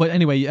 So, but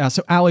anyway,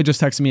 so Allie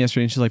just texted me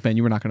yesterday, and she's like, Ben,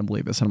 you were not going to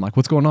believe this. And I'm like,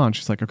 what's going on?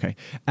 She's like, okay,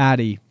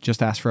 Addie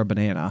just asked for a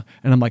banana.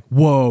 And I'm like,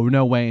 whoa,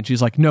 no way. And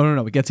she's like,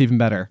 no, it gets even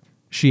better.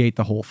 She ate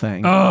the whole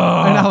thing. Oh.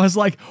 And I was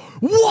like,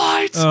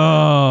 what?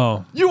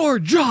 Oh. You're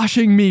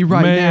joshing me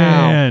right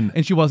now.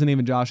 And she wasn't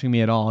even joshing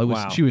me at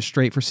all. She was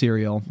straight for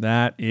cereal.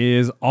 That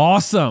is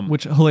awesome.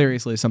 Which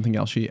hilariously is something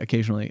else she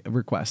occasionally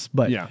requests.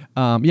 But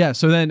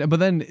so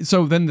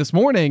then this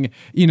morning,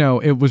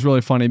 it was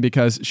really funny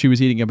because she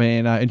was eating a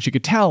banana, and she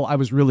could tell I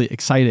was really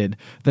excited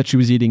that she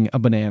was eating a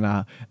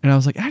banana. And I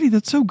was like, Addie,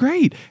 that's so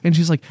great. And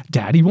she's like,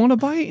 Daddy, want a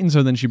bite? And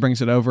so then she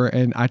brings it over,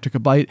 and I took a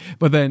bite.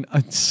 But then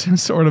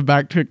sort of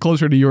back to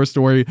closer to your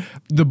story,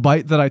 the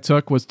bite that I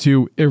took was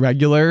too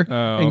irregular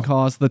and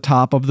caused the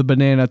top of the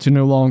banana to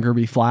no longer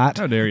be flat.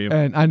 How dare you?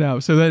 And I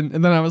know. So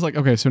then I was like,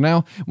 okay, so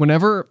now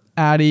whenever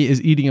Addie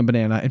is eating a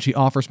banana and she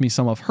offers me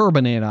some of her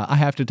banana, I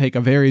have to take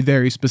a very,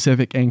 very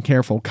specific and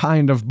careful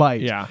kind of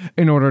bite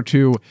in order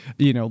to,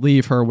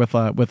 leave her with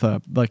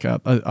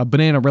a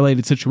banana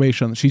related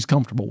situation that she's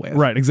comfortable with.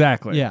 Right,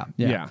 exactly.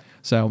 Yeah.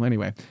 So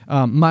anyway,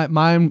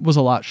 mine was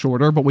a lot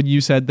shorter, but when you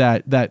said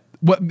that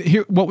what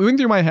went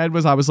through my head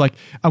was, I was like,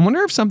 I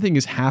wonder if something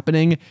is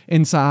happening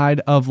inside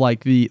of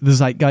like the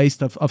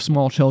zeitgeist of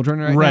small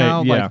children right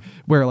now, like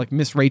where like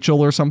Miss Rachel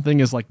or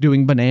something is like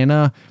doing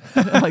banana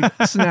like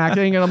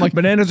snacking, and I'm like,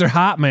 bananas are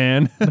hot,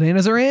 man.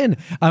 Bananas are in.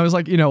 I was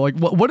like,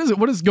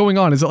 what is going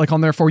on? Is it like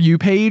on their For You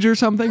page or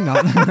something?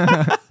 No.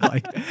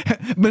 Like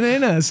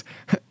bananas,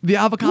 the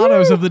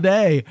avocados of the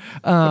day.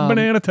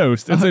 Banana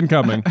toast. It's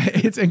incoming.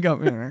 It's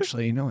incoming.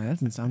 Actually, that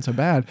doesn't sound so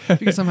bad. You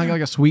get something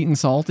like a sweet and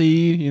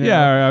salty.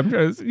 Yeah, I'm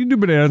You do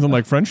bananas on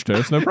like French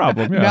toast, no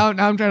problem. Yeah.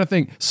 Now I'm trying to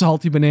think.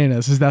 Salty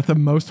bananas. Is that the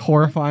most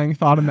horrifying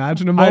thought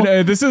imaginable?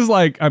 This is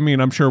like, I mean,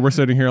 I'm sure we're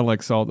sitting here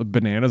like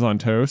bananas on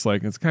toast.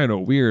 Like, it's kind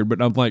of weird,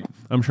 but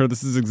I'm sure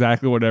this is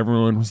exactly what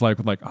everyone was like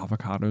with like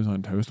avocados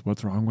on toast.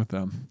 What's wrong with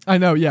them? I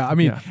know. Yeah. I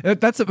mean,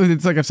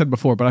 it's like I've said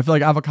before, but I feel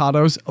like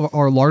avocados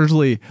are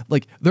largely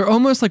like, they're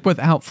almost like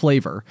without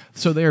flavor.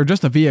 So they are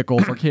just a vehicle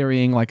for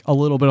carrying like a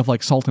little bit of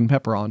like salt and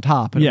pepper on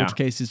top. In which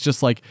case it's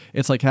just like,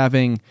 it's like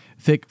having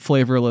thick,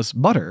 flavorless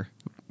butter.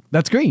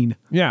 That's green.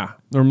 Yeah.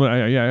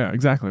 Yeah,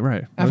 exactly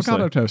right.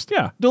 Avocado toast.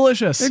 Yeah.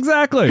 Delicious.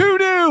 Exactly. Who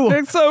knew?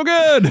 It's so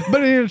good.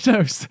 Banana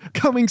toast.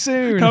 Coming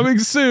soon. Coming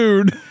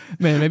soon.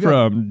 Man, maybe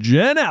from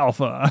Gen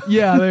Alpha.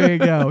 Yeah, there you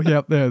go.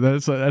 Yep, there.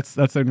 That's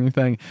the new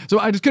thing. So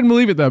I just couldn't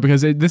believe it though,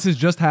 because this has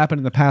just happened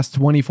in the past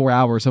 24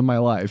 hours of my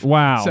life.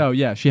 Wow. So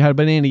yeah, she had a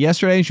banana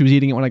yesterday. She was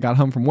eating it when I got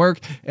home from work,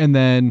 and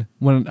then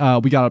when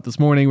we got up this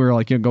morning, we were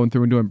like going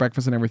through and doing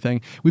breakfast and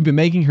everything. We've been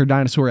making her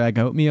dinosaur egg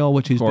oatmeal,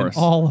 which she's been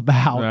all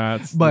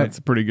about. That's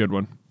a pretty good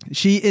one.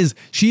 She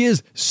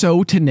is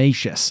so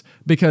tenacious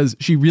because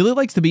she really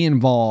likes to be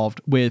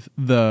involved with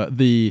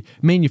the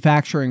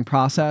manufacturing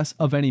process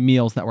of any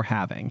meals that we're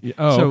having.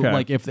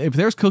 Like if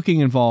there's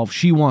cooking involved,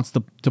 she wants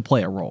to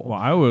play a role. Well,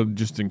 I would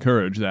just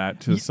encourage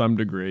that to some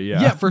degree.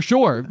 Yeah. Yeah, for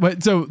sure.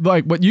 But so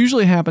like what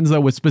usually happens though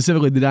with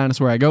specifically the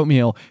dinosaur egg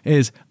oatmeal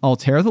is I'll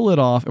tear the lid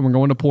off and we're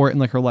going to pour it in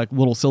like her like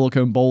little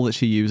silicone bowl that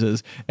she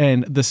uses.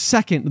 And the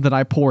second that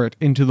I pour it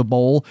into the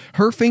bowl,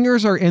 her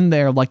fingers are in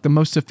there like the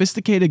most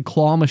sophisticated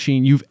claw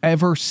machine you've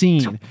ever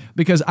seen,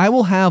 because I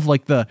will have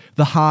like the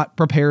hot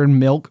prepared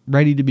milk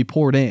ready to be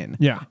poured in.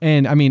 Yeah.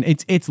 And I mean,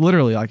 it's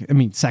literally like, I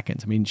mean,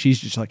 seconds. I mean, she's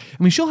just like,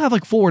 I mean, she'll have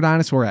like 4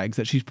 dinosaur eggs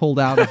that she's pulled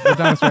out of the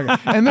dinosaur egg,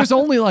 and there's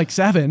only like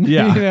 7,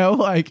 yeah. You know,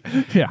 like.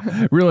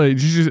 Yeah, really,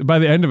 by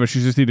the end of it,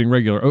 she's just eating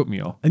regular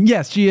oatmeal. And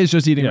yes, she is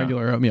just eating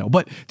regular oatmeal.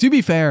 But to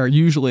be fair,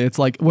 usually it's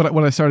like, what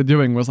I started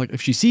doing was like,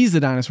 if she sees the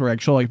dinosaur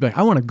egg, she'll like be like,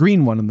 I want a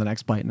green one in the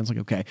next bite. And it's like,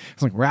 okay.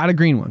 It's like, we're out of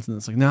green ones. And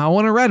it's like, no, I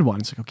want a red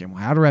one. It's like, okay,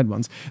 we're out of red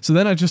ones. So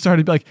then I just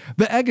started to be like,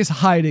 the egg is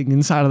hiding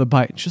inside of the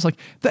bite. She's like,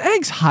 the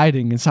egg's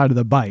hiding inside of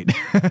the bite.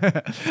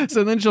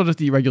 So then she'll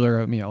just eat regular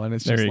oatmeal, and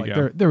it's just like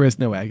there is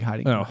no egg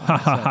hiding. Oh,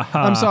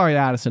 I'm sorry,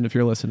 Addison, if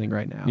you're listening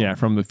right now. Yeah,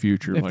 from the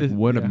future. Like,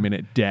 wait a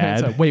minute,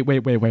 Dad. Like,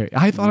 wait.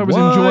 I thought I was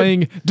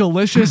enjoying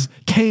delicious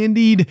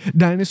candied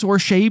dinosaur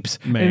shapes,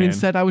 and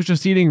instead I was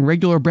just eating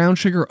regular brown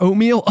sugar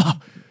oatmeal. Oh.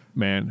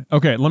 Man.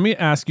 Okay, let me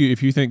ask you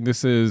if you think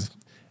this is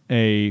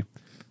a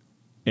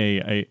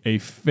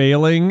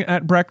failing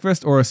at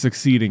breakfast or a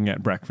succeeding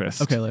at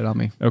breakfast. Okay, lay it on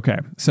me. Okay,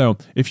 so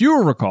if you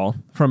will recall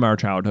from our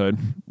childhood,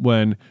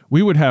 when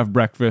we would have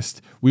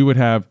breakfast, we would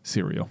have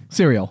cereal.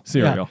 Cereal.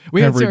 Yeah.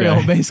 We had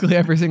cereal basically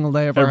every single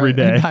day of our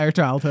entire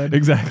childhood.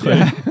 Exactly.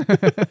 Yeah.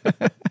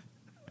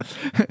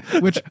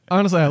 Which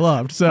honestly I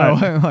loved. So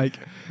like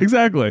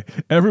exactly.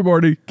 Every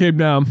morning came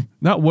down,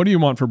 not what do you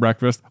want for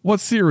breakfast?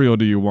 What cereal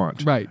do you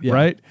want? Right. Yeah.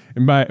 Right?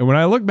 And when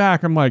I look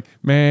back, I'm like,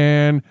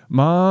 man,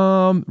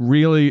 Mom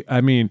really,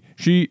 I mean,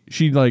 she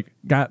like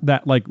got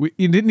that, like,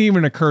 it didn't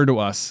even occur to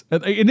us.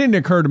 It didn't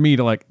occur to me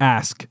to like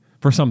ask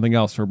for something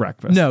else for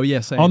breakfast. No,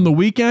 yes. On the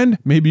weekend,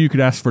 maybe you could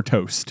ask for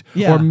toast.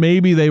 Yeah. Or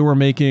maybe they were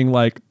making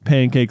like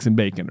pancakes and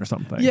bacon or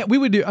something. Yeah, we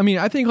would do. I mean,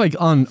 I think like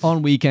on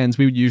weekends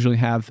we would usually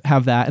have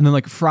that, and then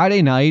like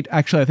Friday night.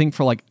 Actually, I think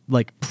for like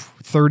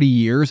 30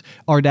 years,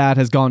 our dad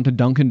has gone to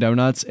Dunkin'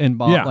 Donuts and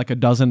bought like a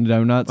dozen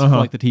donuts for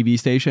like the TV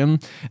station,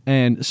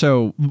 and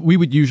so we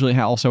would usually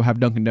also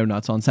have Dunkin'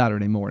 Donuts on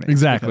Saturday morning.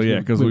 Exactly,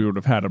 because we would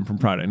have had them from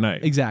Friday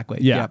night. Exactly.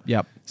 Yeah.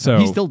 Yep. So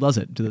he still does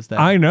it to this day.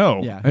 I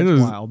know. Yeah, it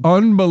is wild.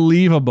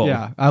 Unbelievable.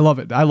 Yeah, I love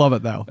it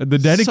though. The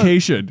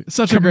dedication.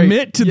 Such Commit a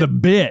great to the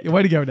bit.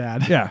 Way to go,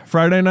 Dad. Yeah.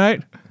 Friday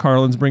night,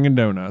 Carlin's bringing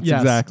donuts.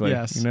 Yes, exactly.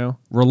 yes. You know,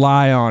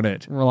 rely on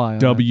it.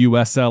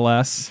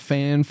 WSLS.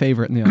 Fan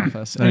favorite in the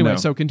office. Anyway,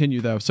 so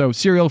continue though. So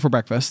cereal for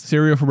breakfast.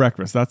 Cereal for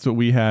breakfast. That's what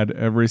we had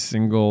every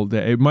single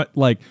day. It might,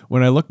 like,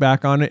 when I look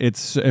back on it,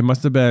 it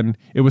must have been.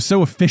 It was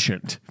so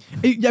efficient.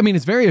 I mean,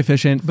 it's very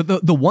efficient.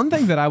 But the one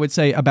thing that I would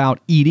say about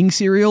eating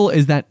cereal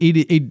is that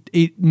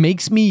it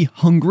makes me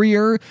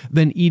hungrier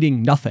than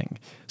eating nothing.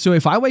 So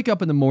if I wake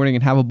up in the morning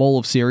and have a bowl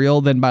of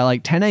cereal, then by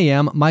like 10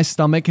 a.m., my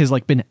stomach has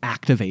like been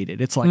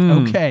activated. It's like,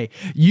 okay,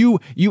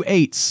 you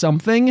ate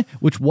something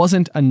which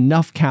wasn't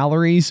enough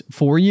calories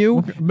for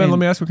you. Ben, let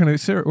me ask what kind of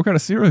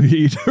cereal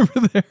you eat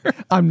over there.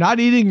 I'm not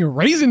eating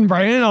Raisin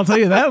Bran, I'll tell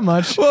you that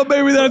much. Well,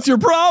 maybe that's your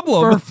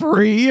problem. For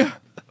free. I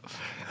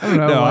don't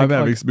know. No, I'm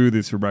having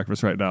smoothies for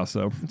breakfast right now,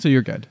 so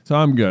you're good. So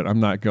I'm good. I'm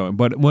not going.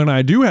 But when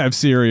I do have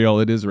cereal,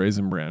 it is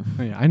Raisin Bran.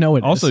 Yeah, I know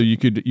it also, is. you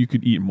could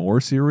eat more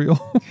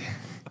cereal.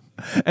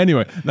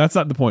 Anyway, that's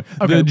not the point.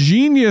 Okay. The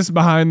genius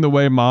behind the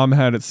way Mom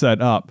had it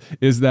set up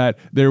is that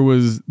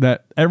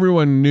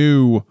everyone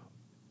knew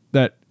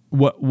that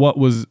what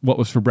was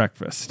for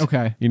breakfast.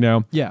 Okay. You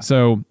know? Yeah.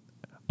 So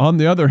on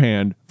the other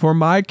hand, for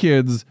my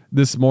kids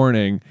this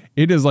morning,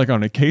 it is like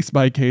on a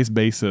case-by-case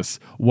basis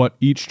what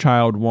each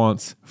child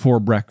wants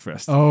for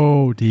breakfast.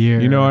 Oh, dear.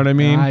 You know what I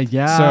mean?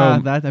 Yeah.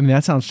 So,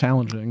 that sounds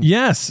challenging.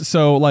 Yes.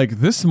 So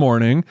like this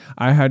morning,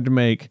 I had to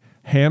make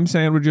ham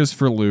sandwiches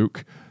for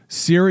Luke,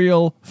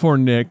 cereal for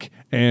Nick,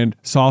 and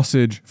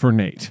sausage for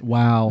Nate.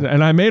 Wow.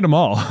 And I made them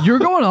all. You're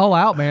going all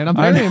out, man. I'm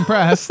very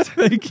impressed.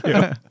 Thank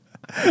you.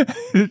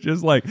 It's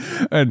just like,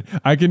 and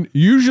I can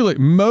usually,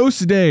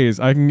 most days,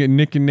 I can get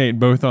Nick and Nate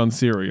both on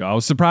cereal. I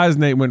was surprised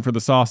Nate went for the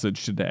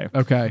sausage today.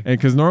 Okay. And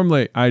because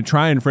normally I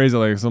try and phrase it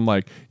like this, I'm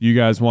like, you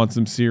guys want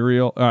some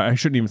cereal? I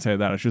shouldn't even say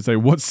that. I should say,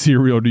 what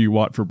cereal do you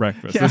want for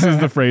breakfast? Yeah. This is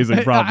the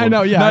phrasing problem. I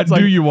know, yeah. Not It's like,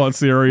 do you want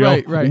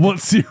cereal? Right. What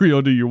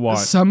cereal do you want?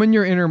 Summon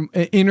your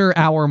inner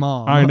hour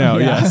mom. I know,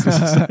 Yeah.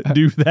 yes.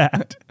 Do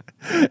that.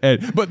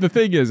 But the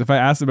thing is, if I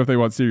ask them if they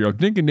want cereal,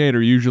 Nick and Nate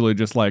are usually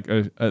just like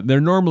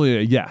they're normally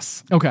a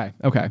yes. Okay.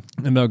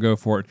 And they'll go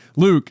for it.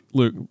 Luke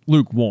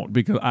won't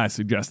because I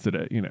suggested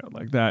it. You know,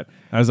 like that.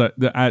 As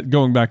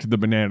going back to the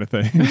banana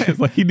thing, it's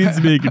like he needs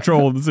to be in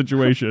control of the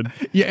situation.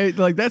 Yeah,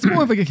 like that's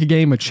more of like a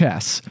game of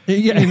chess. Yeah,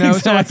 you know. exactly.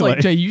 So it's like,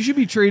 Jay, you should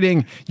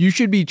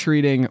be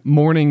treating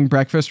morning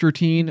breakfast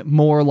routine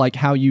more like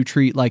how you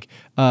treat like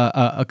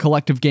a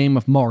collective game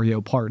of Mario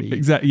Party.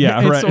 Exactly.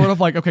 Yeah. It's right. sort of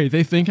like, okay,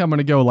 they think I'm going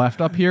to go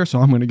left up here, so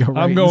I'm going to go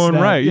right. I'm going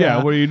instead. right.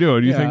 Yeah. What are you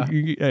doing? You Yeah.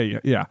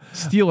 think? Yeah.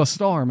 Steal a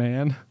star,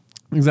 man.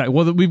 Exactly.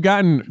 Well, we've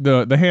gotten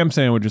the ham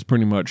sandwich is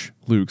pretty much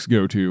Luke's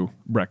go-to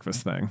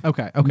breakfast thing.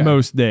 Okay.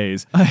 Most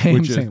days. A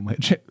ham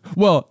sandwich.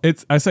 Well,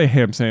 I say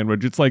ham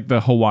sandwich. It's like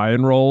the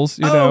Hawaiian rolls.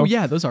 You Oh know?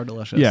 yeah, those are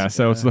delicious. Yeah.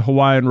 So it's the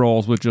Hawaiian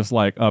rolls with just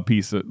like a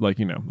piece of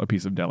a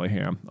piece of deli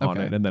ham on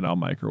Okay. it, and then I'll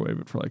microwave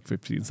it for like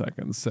 15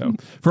 seconds. So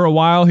for a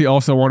while, he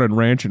also wanted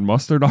ranch and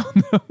mustard on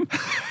them.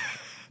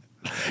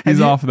 He's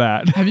off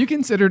that. Have you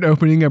considered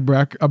opening a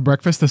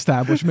breakfast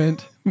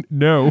establishment?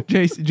 No.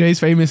 Jay's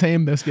famous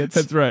ham biscuits.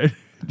 That's right.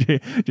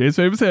 Jay's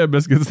famous ham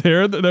biscuits.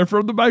 They're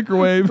from the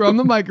microwave. From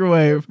the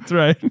microwave. That's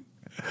right.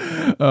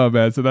 Oh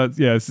man, so that's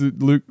so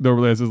Luke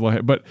normally has his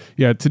little, but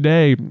yeah,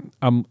 today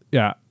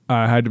I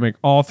had to make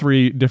all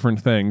three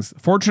different things.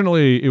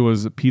 Fortunately, it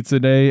was pizza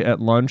day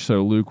at lunch,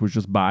 so Luke was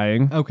just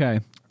buying.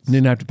 Okay.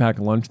 Didn't have to pack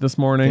lunch this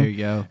morning. There you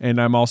go.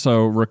 And I'm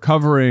also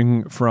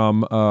recovering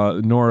from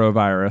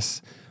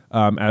norovirus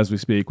as we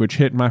speak, which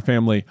hit my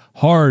family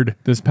hard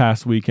this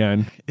past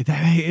weekend. It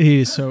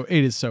is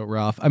so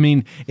rough. I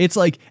mean, it's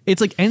like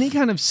any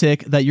kind of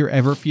sick that you're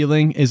ever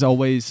feeling is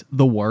always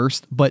the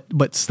worst, but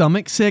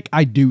stomach sick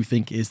I do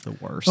think is the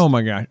worst. Oh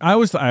my gosh. I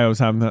was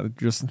having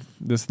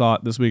this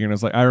thought this weekend. I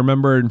was like, I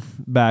remembered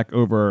back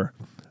over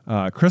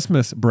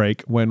Christmas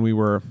break when we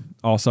were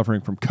all suffering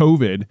from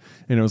COVID,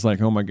 and it was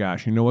like, oh my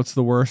gosh, you know what's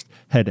the worst?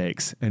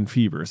 Headaches and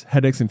fevers.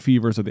 Headaches and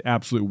fevers are the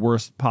absolute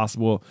worst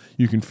possible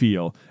you can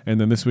feel. And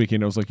then this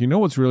weekend, I was like, you know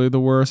what's really the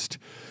worst?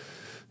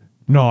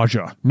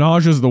 Nausea.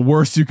 Nausea is the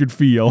worst you could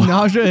feel.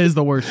 Nausea is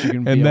the worst you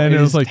can feel. And then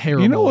it was like,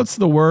 terrible. you know what's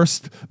the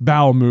worst?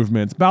 Bowel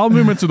movements. Bowel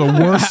movements are the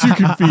worst you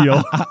can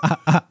feel.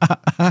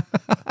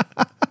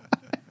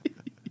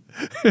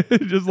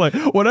 Just like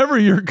whatever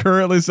you're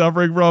currently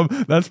suffering from,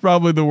 that's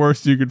probably the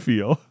worst you could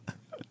feel.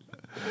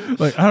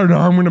 Like, I don't know,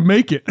 I'm gonna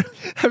make it.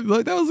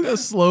 Like that was a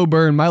slow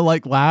burn. My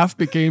laugh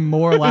became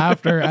more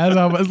laughter as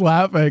I was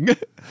laughing.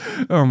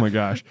 Oh my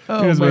gosh.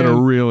 Oh, it has been a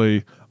man.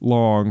 really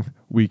long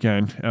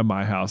weekend at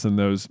my house in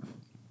those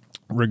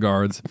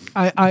regards.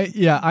 I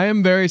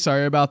am very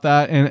sorry about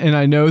that, and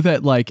I know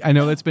that I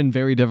know that's been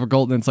very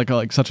difficult, and it's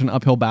like such an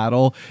uphill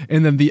battle.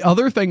 And then the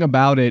other thing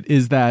about it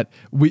is that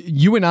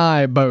you and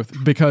I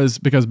both, because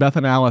Beth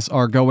and Alice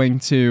are going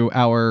to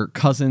our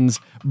cousin's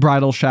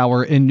bridal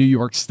shower in New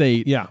York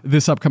State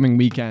this upcoming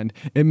weekend.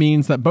 It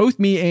means that both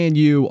me and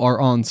you are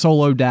on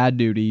solo dad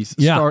duties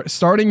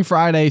starting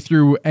Friday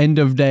through end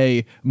of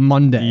day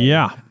Monday.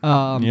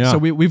 So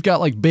we've got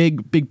like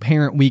big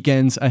parent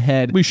weekends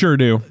ahead. We sure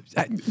do.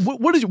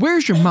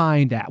 Where's your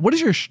mind at? What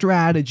is your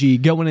strategy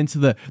going into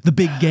the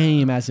big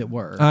game, as it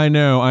were? I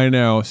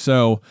know.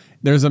 So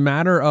there's a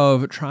matter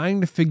of trying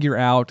to figure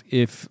out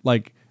if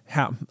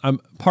how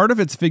part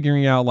of it's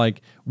figuring out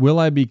will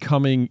I be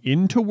coming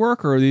into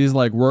work, or are these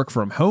work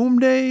from home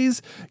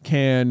days?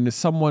 Can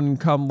someone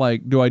come?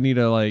 Do I need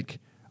to I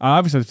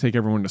obviously have to take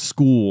everyone to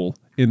school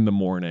in the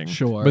morning.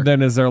 Sure. But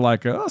then is there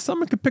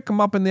someone could pick them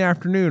up in the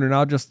afternoon, and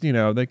I'll just they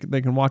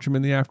can watch them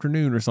in the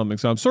afternoon or something.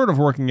 So I'm sort of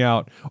working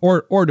out,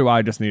 or do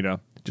I just need to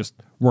just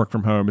work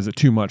from home? Is it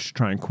too much to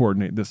try and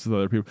coordinate this with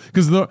other people?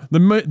 Because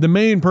the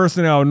main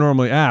person I would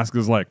normally ask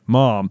is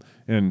Mom,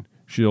 and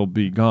she'll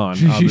be gone,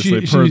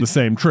 obviously, per the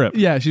same trip.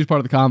 Yeah, she's part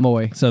of the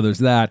convoy. So there's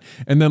that.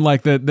 And then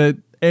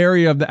the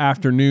area of the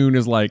afternoon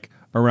is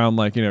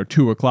around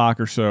 2 o'clock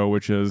or so,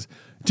 which is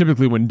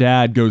typically when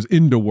Dad goes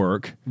into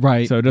work.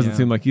 Right. So it doesn't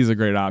seem like he's a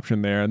great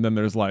option there. And then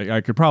there's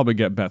I could probably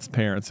get Beth's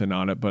parents in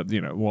on it, but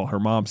her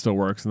mom still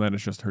works, and then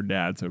it's just her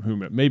dad. So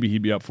maybe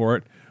he'd be up for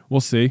it.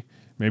 We'll see.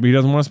 Maybe he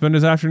doesn't want to spend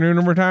his afternoon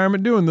in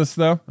retirement doing this,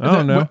 though. I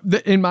don't know.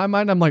 In my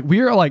mind, I'm like,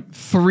 we are like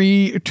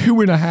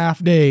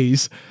 2.5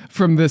 days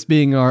from this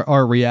being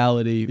our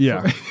reality.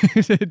 Yeah.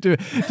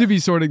 To be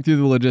sorting through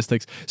the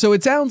logistics. So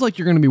it sounds like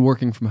you're going to be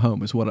working from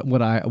home is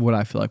what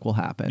I feel like will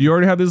happen. You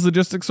already have these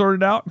logistics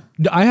sorted out?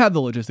 I have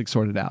the logistics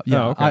sorted out.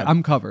 Yeah, okay.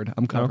 I'm covered.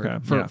 I'm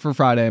covered for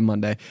Friday and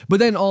Monday. But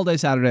then all day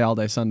Saturday, all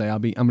day Sunday,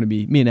 I'm going to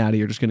be, me and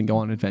Addie are just going to go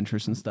on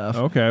adventures and stuff.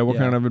 Okay. What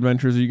kind of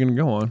adventures are you going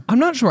to go on? I'm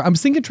not sure. I'm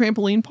thinking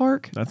trampoline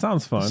park. That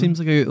sounds fun. Seems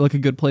like a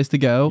good place to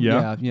go.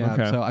 Yeah.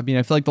 Okay. So I mean,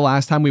 I feel like the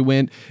last time we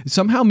went,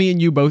 somehow me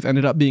and you both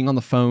ended up being on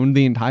the phone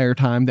the entire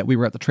time that we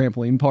were at the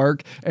trampoline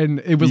park, and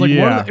it was like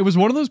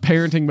one of those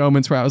parenting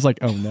moments where I was like,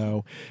 oh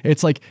no,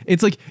 it's like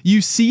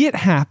you see it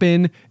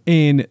happen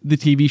in the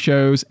TV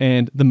shows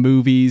and the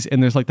movies,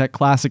 and there's like that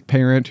classic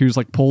parent who's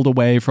like pulled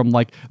away from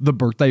like the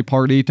birthday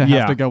party to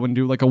have to go and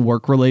do like a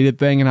work related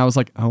thing, and I was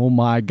like, oh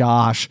my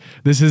gosh,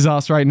 this is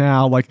us right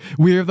now. Like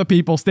we're the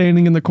people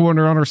standing in the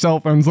corner on our cell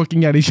phones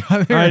looking at each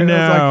other.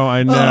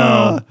 I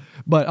know.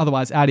 But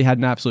otherwise, Addie had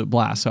an absolute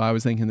blast, so I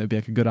was thinking that'd be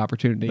like a good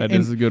opportunity. That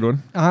is a good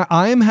one.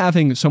 I am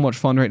having so much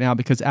fun right now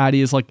because Addie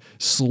is like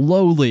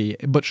slowly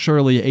but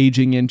surely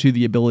aging into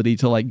the ability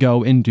to like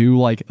go and do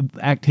like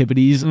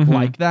activities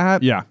like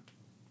that. Yeah.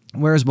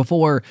 Whereas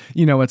before,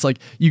 it's like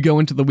you go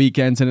into the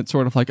weekends and it's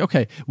sort of like,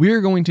 okay, we're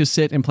going to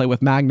sit and play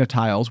with magna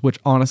tiles, which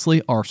honestly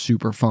are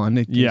super fun.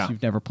 In case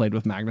you've never played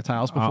with magna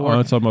tiles before.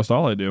 That's almost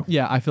all I do.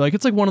 Yeah, I feel like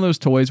it's like one of those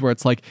toys where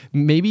it's like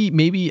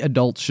maybe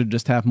adults should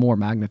just have more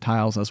magna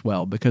tiles as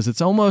well, because it's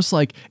almost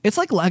like it's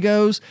like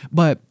Legos,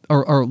 but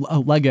or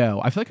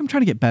Lego. I feel like I'm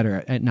trying to get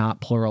better at not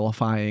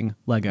pluralifying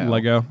Lego.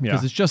 Yeah.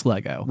 Because it's just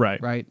Lego.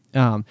 Right.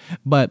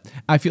 But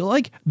I feel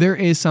like there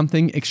is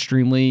something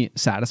extremely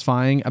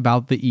satisfying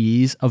about the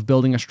ease of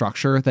building a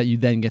structure that you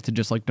then get to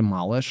just like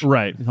demolish.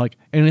 Right.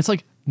 And it's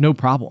like no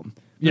problem.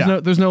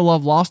 There's no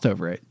love lost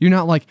over it. You're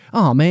not like,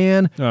 oh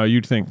man. Oh,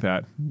 you'd think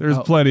that. There's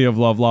plenty of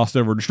love lost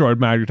over destroyed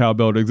magna tile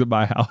buildings at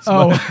my house.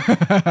 Oh,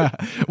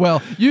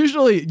 well,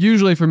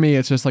 usually for me,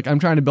 it's just like I'm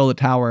trying to build a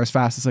tower as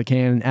fast as I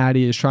can, and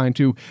Addie is trying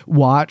to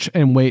watch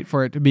and wait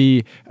for it to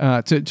be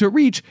to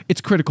reach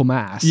its critical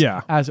mass,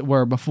 as it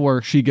were,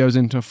 before she goes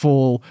into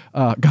full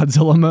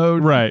Godzilla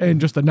mode, and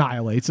just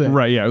annihilates it.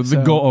 Right. Yeah. It was the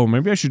goal. Oh,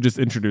 maybe I should just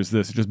introduce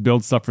this. Just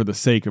build stuff for the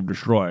sake of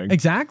destroying.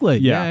 Exactly.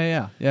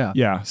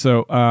 Yeah.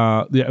 So,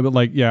 but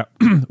like. Yeah.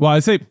 Well,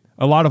 I'd say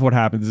a lot of what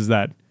happens is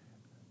that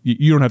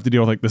you don't have to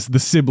deal with like the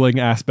sibling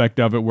aspect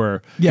of it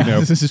where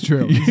this is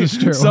true. This is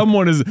true.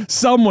 someone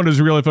is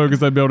really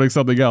focused on building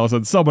something else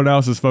and someone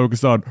else is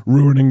focused on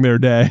ruining their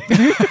day.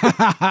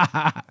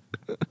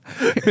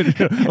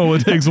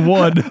 It takes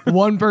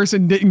one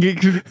person didn't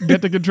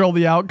get to control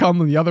the outcome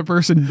and the other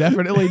person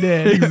definitely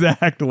did.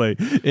 Exactly.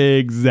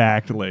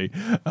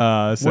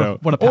 So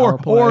what a power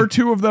play. Or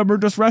two of them are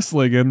just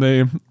wrestling and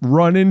they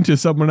run into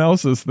someone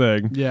else's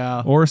thing.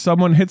 Yeah. Or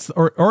someone hits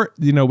or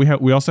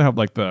we also have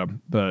like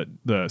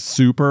the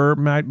super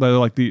like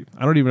the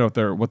I don't even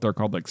know what they're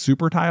called, like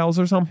super tiles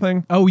or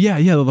something. Oh yeah.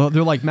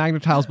 They're like magna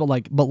tiles but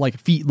like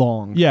feet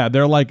long. Yeah,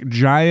 they're like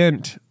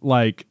giant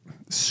like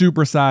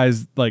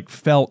supersized like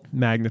felt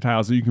magna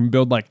tiles that you can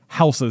build like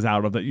houses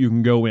out of that you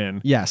can go in.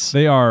 Yes.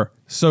 They are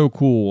so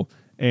cool.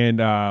 And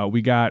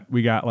we got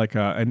like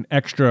an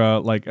extra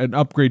like an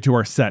upgrade to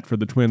our set for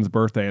the twins'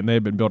 birthday, and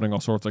they've been building all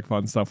sorts of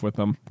fun stuff with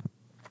them.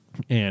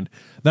 And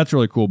that's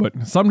really cool.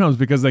 But sometimes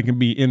because they can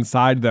be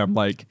inside them,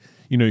 like,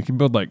 you can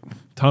build like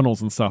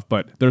tunnels and stuff,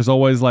 but there's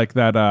always like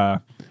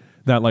that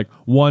like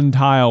one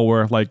tile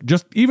where like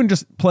just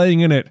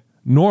playing in it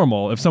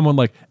normal, if someone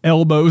like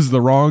elbows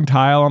the wrong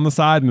tile on the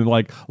side and then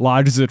like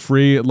lodges it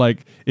free,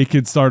 like it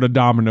could start a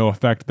domino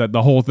effect that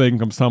the whole thing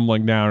comes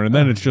tumbling down, and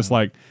then it's just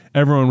like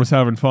everyone was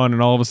having fun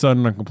and all of a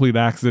sudden a complete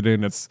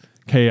accident, it's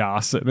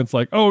chaos, and it's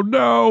like, oh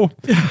no.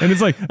 And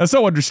it's like, I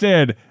so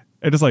understand.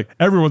 And it's like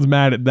everyone's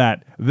mad at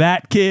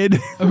that kid.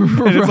 And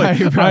it's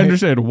right. I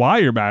understand why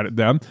you're mad at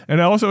them,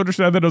 and I also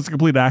understand that it was a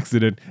complete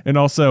accident, and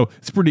also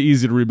it's pretty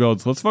easy to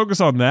rebuild. So let's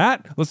focus on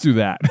that. Let's do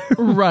that.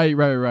 Right.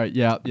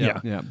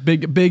 Yeah.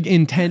 Big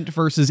intent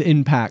versus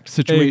impact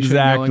situation.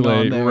 Exactly. Going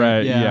on there.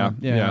 Right. Yeah.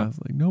 It's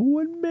like no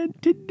one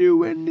meant to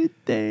do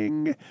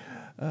anything.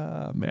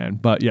 Man,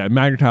 but yeah,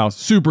 magna tiles,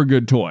 super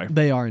good toy.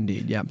 They are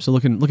indeed, yeah. So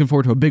looking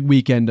forward to a big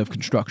weekend of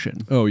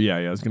construction. Oh yeah,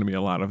 there's going to be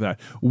a lot of that.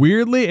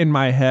 Weirdly, in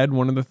my head,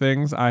 one of the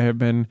things I have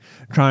been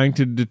trying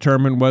to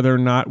determine whether or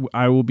not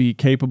I will be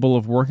capable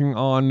of working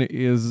on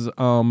is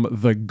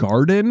the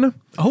garden.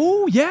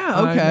 Oh yeah,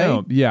 okay.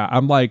 Yeah,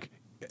 I'm like.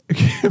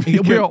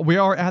 we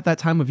are at that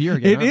time of year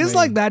again. It is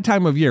like that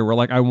time of year where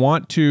like I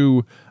want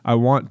to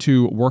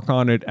work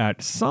on it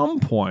at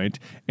some point,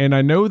 and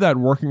I know that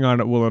working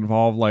on it will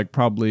involve like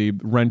probably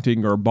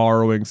renting or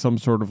borrowing some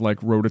sort of like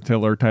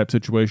rototiller type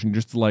situation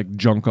just to like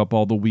junk up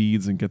all the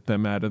weeds and get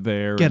them out of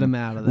there. Get them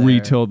out of there.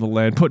 Retill the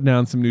land, put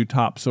down some new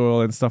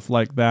topsoil and stuff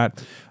like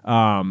that.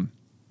 And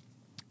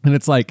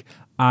it's like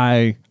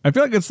I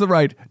feel like it's the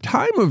right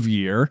time of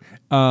year.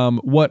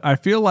 What I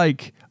feel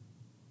like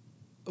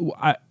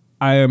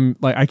I am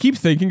like, I keep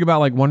thinking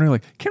about like wondering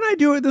like, can I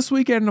do it this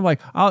weekend? And I'm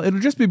like, it'll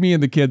just be me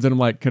and the kids. And I'm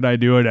like, could I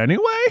do it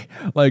anyway?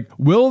 Like,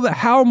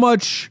 how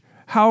much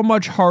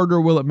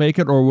harder will it make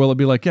it? Or will it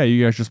be like, yeah,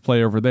 you guys just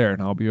play over there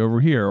and I'll be over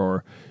here?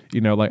 Or,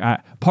 you know, like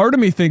part of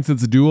me thinks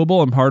it's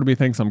doable and part of me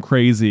thinks I'm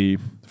crazy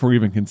for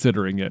even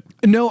considering it.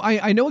 No,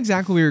 I know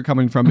exactly where you're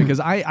coming from because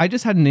I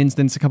just had an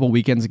instance a couple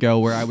weekends ago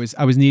where I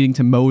was needing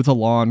to mow the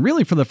lawn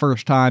really for the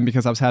first time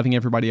because I was having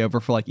everybody over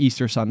for like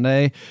Easter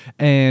Sunday.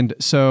 And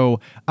so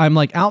I'm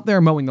like out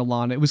there mowing the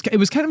lawn. It was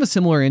kind of a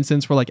similar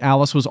instance where like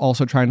Alice was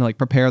also trying to like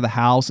prepare the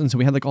house. And so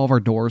we had like all of our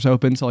doors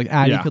open. So like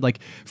Addie could like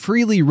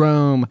freely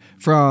roam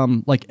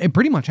from like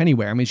pretty much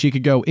anywhere. I mean, she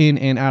could go in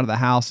and out of the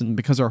house, and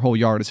because our whole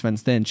yard is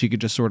fenced in, she could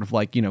just sort of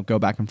like, you know, go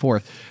back and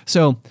forth.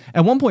 So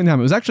at one point in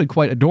time, it was actually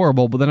quite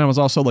adorable, but then I was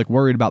also like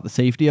worried about the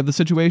safety of the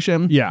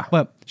situation. Yeah.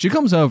 But she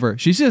comes over,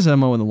 she sees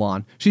I'm mowing the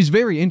lawn. She's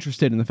very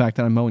interested in the fact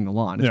that I'm mowing the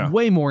lawn. It's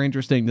way more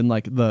interesting than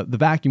like the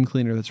vacuum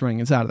cleaner that's running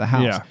inside of the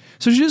house. Yeah.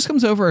 So she just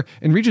comes over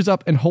and reaches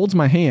up and holds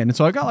my hand. And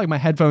so I got like my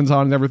headphones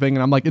on and everything,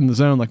 and I'm like in the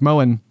zone, like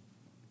mowing.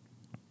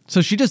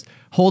 So she just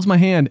holds my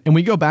hand and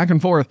we go back and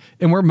forth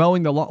and we're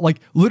mowing the lawn, like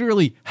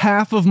literally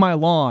half of my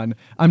lawn.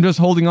 I'm just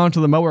holding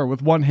onto the mower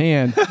with one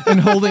hand and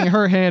holding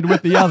her hand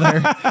with the other.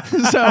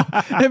 So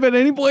if at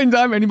any point in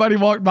time anybody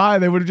walked by,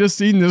 they would have just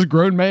seen this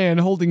grown man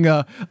holding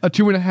a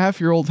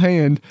 2.5-year-old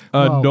hand.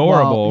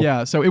 Adorable.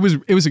 Yeah. So it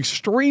was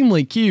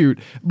extremely cute,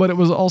 but it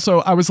was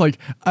also, I was like,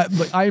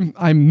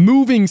 I'm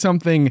moving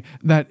something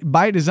that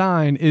by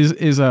design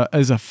is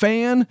a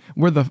fan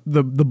where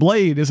the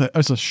blade is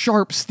a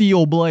sharp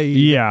steel blade.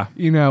 Yeah.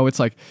 You know,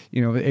 it's like,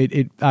 you know,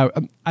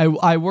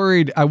 I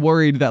worried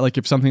that like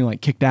if something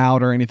like kicked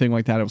out or anything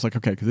like that, I was like,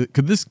 okay,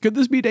 could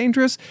this be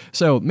dangerous?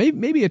 So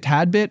maybe a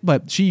tad bit,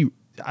 but she,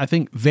 I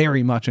think,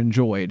 very much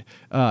enjoyed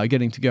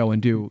getting to go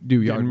and do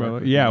yard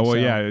work. Yeah, well,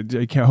 yeah.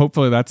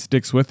 Hopefully that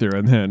sticks with her,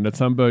 and then at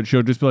some point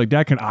she'll just be like,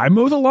 "Dad, can I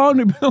mow the lawn?"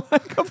 And be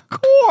like, "Of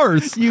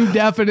course, you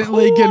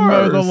definitely can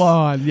mow the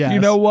lawn." Yes. You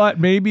know what?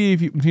 Maybe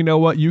if you know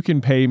what, you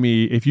can pay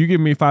me if you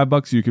give me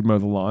 $5, you can mow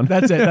the lawn.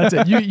 That's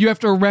it. You have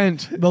to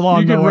rent the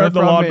lawnmower. You can rent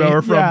the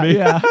lawnmower from me.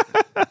 Yeah.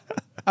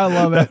 I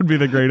love it. That would be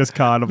the greatest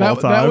con of all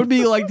time. That would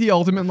be like the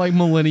ultimate like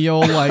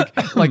millennial,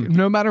 like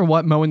no matter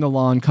what, mowing the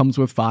lawn comes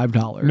with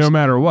 $5. No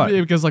matter what.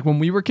 Because like when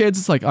we were kids,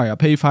 it's like, all right, I'll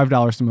pay you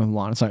 $5 to mow the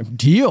lawn. It's like,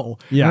 deal.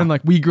 Yeah. And then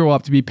like we grow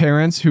up to be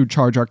parents who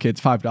charge our kids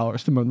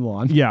 $5 to mow the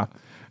lawn. Yeah.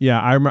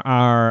 Yeah,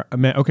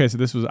 okay, so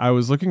this was, I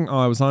was on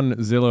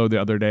Zillow the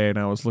other day and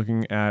I was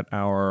looking at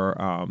our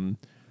I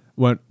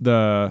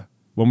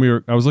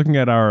was looking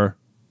at our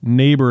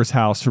neighbor's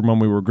house from when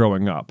we were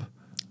growing up.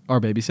 Our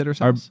babysitter's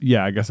house?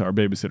 I guess our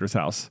babysitter's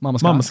house. Mama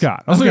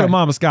Scott. I was looking at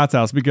Mama Scott's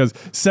house because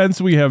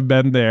since we have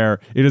been there,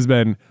 it has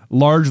been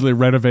largely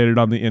renovated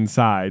on the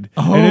inside.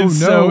 Oh, and it's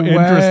so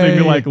interesting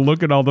to like way.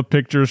 look at all the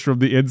pictures from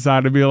the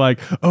inside and be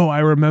like, oh, I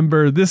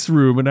remember this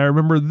room and I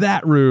remember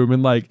that room.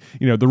 And like,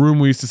 you know, the room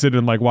we used to sit in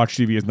and like watch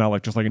TV is now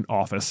like just like an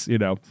office, you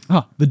know.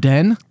 Huh, the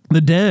den?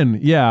 The den,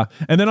 yeah.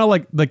 And then I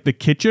like the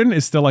kitchen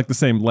is still like the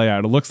same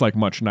layout. It looks like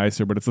much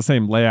nicer, but it's the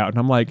same layout. And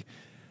I'm like,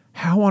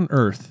 how on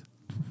earth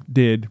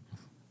did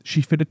she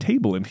fit a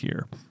table in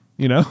here?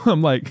 You know,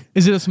 I'm like,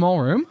 is it a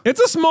small room? It's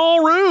a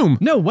small room.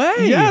 No way.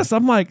 Yes.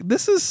 I'm like,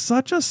 this is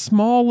such a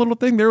small little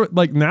thing. There,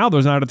 like now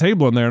there's not a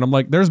table in there. And I'm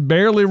like, there's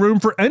barely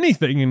room for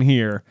anything in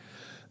here.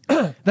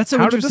 That's so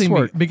How did this interesting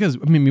work? because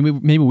I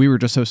mean, maybe we were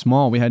just so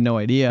small we had no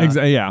idea.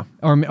 Exactly. Yeah.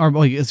 Or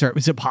like, is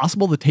it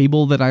possible the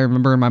table that I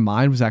remember in my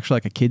mind was actually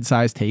like a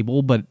kid-sized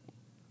table, but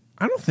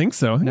I don't think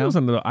so. I think it was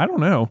I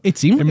don't know. It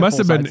seemed like it must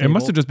have been. table. It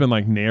must have just been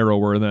like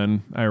narrower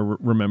than I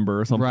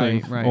remember or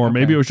something. Right, or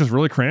maybe okay. it was just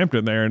really cramped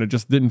in there and it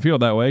just didn't feel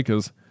that way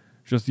because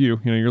just you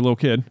know, you're a little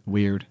kid.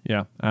 Weird.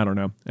 Yeah, I don't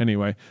know.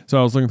 Anyway, so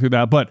I was looking through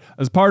that, but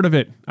as part of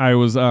it, I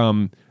was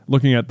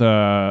looking at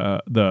the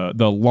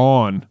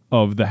lawn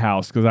of the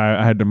house because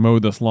I had to mow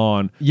this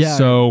lawn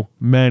so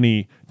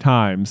many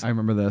times. I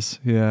remember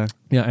this. Yeah.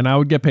 Yeah, and I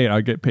would get paid.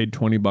 I'd get paid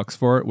 $20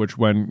 for it, which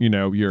when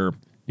you're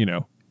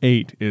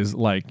 8 is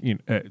like,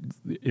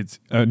 it's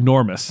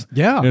enormous.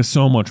 Yeah. It's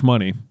so much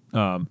money,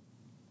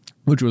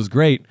 which was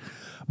great.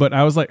 But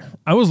I was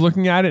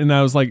looking at it and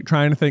I was like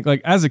trying to think,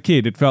 like as a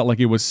kid, it felt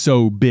like it was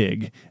so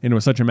big and it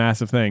was such a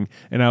massive thing.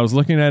 And I was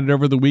looking at it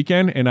over the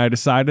weekend and I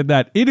decided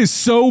that it is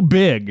so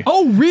big.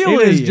 Oh,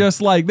 really? It is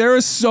just like, there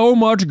is so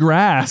much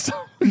grass.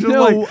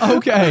 No,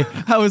 okay.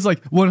 I was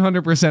like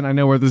 100%. I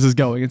know where this is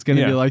going. It's going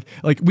to be like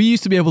we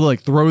used to be able to like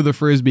throw the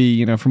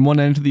frisbee, from one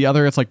end to the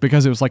other. It's like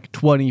because it was like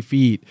 20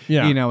 feet.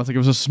 Yeah. It's like it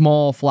was a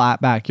small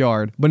flat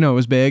backyard, but no, it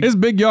was big. It's a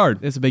big yard.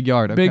 It's a big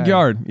yard. Okay. Big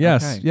yard.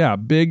 Yes. Okay. Yeah.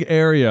 Big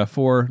area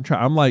for.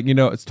 I'm like,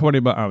 it's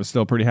 $20. I was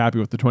still pretty happy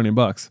with the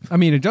 $20. I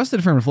mean,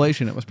 adjusted for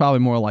inflation, it was probably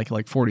more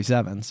like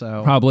 47.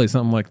 So probably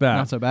something like that.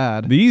 Not so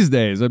bad. These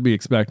days, I'd be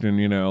expecting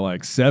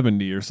like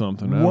 70 or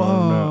something. Whoa.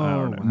 I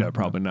don't know. No,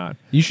 probably not.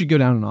 You should go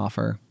down and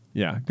offer.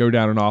 Yeah, go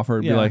down and offer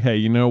and be Yeah. like, hey,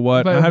 you know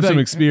what? I have some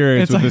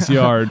experience with this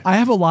yard. I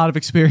have a lot of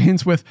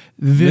experience with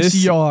this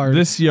yard.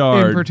 This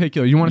yard in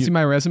particular. You want to see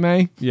my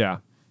resume? Yeah.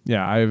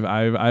 Yeah,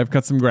 I've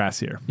cut some grass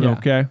here. Yeah.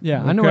 Okay. Yeah,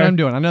 okay. I know what I'm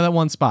doing. I know that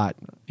one spot.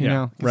 You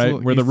know,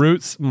 right where the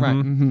roots. Mm-hmm. Right.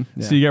 Mm-hmm.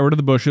 Yeah. So you get rid of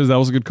the bushes. That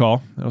was a good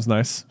call. That was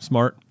nice,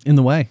 smart. In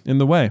the way. In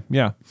the way.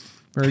 Yeah,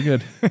 very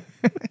good.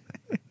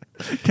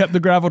 Kept the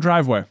gravel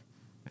driveway.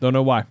 Don't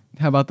know why.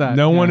 How about that?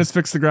 No one has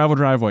fixed the gravel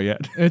driveway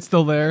yet. It's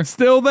still there.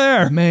 Still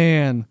there.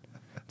 Man,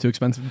 too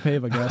expensive to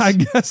pave, I guess. I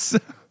guess so.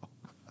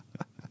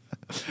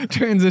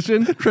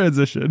 Transition.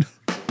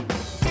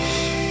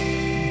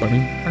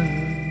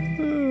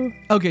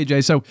 Okay,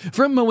 Jay. So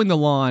from mowing the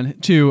lawn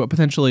to a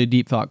potentially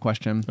deep thought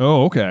question.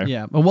 Oh, okay.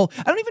 Yeah. Well,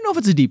 I don't even know if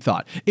it's a deep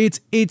thought. It's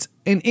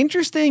an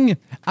interesting.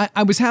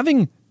 I was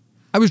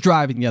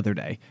driving the other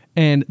day,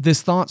 and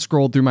this thought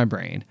scrolled through my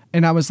brain,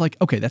 and I was like,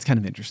 okay, that's kind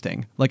of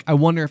interesting. Like, I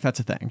wonder if that's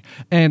a thing.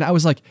 And I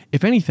was like,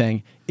 if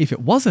anything, if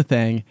it was a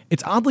thing,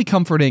 it's oddly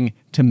comforting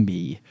to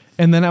me.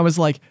 And then I was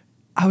like,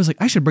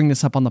 I should bring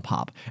this up on the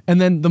pop.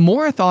 And then the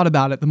more I thought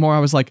about it, the more I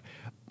was like,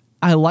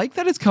 I like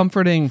that it's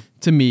comforting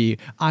to me.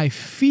 I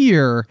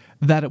fear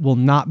that it will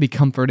not be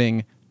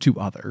comforting to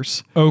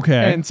others.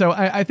 Okay. And so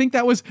I think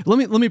that was,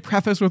 let me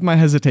preface with my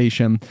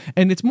hesitation.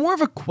 And it's more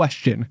of a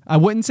question. I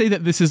wouldn't say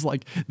that this is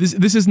like,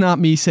 this is not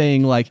me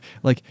saying like,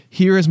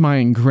 here is my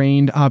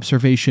ingrained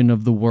observation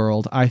of the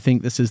world. I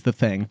think this is the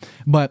thing.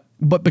 But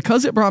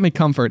because it brought me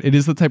comfort, it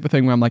is the type of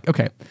thing where I'm like,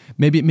 okay,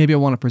 maybe I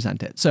want to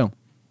present it. So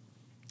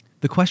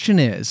the question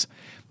is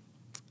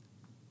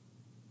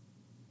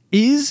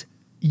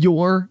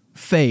your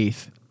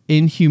faith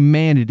in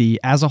humanity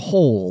as a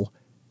whole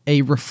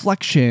a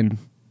reflection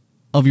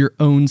of your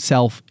own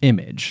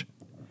self-image?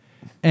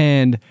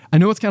 And I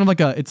know it's kind of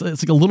like it's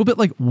like a little bit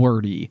like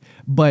wordy,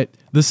 but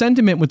the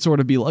sentiment would sort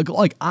of be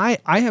like I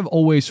have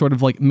always sort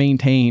of like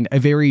maintained a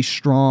very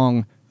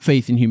strong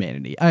faith in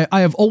humanity. I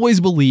have always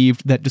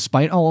believed that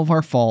despite all of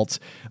our faults,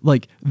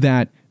 like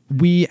that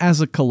we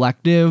as a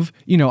collective,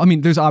 you know, I mean,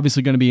 there's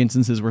obviously going to be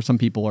instances where some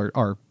people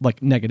are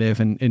like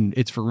negative and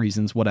it's for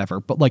reasons, whatever.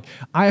 But like,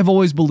 I have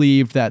always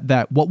believed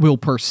that what will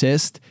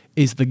persist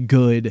is the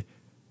good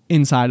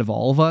inside of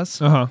all of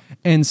us. Uh-huh.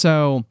 And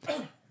so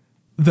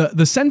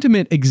the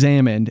sentiment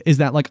examined is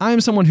that like, I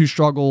am someone who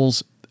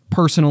struggles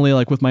personally,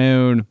 like with my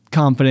own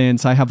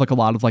confidence. I have like a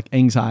lot of like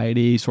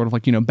anxiety, sort of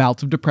like, you know,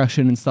 bouts of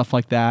depression and stuff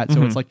like that.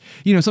 So it's like,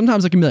 you know,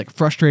 sometimes I can be like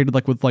frustrated,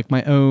 like with like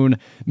my own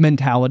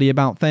mentality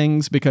about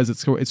things, because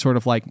it's sort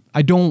of like,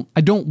 I don't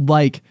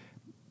like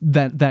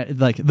that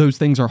like those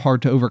things are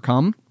hard to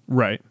overcome.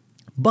 Right.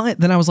 But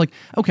then I was like,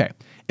 okay,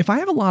 if I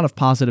have a lot of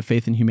positive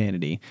faith in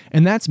humanity,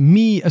 and that's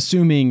me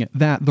assuming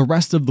that the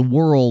rest of the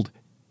world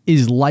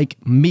is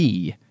like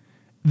me,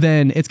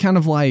 then it's kind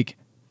of like,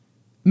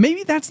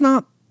 maybe that's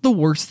not the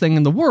worst thing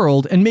in the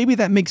world, and maybe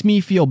that makes me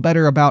feel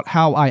better about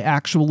how I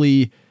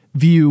actually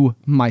view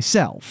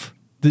myself.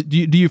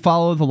 Do you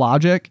follow the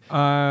logic?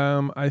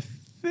 I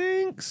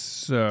think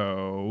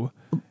so.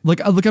 Like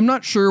I'm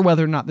not sure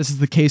whether or not this is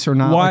the case or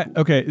not. Why?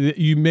 Okay,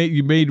 you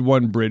made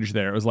one bridge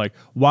there. It was like,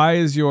 why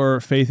is your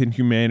faith in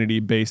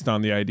humanity based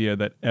on the idea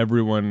that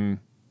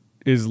everyone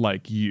is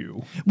like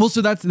you? Well,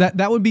 so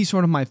that would be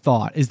sort of my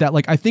thought, is that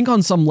like, I think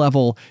on some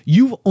level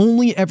you've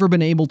only ever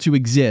been able to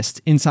exist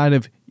inside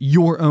of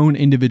your own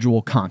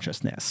individual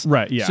consciousness.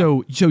 Right. Yeah.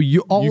 So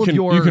you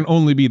can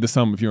only be the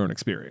sum of your own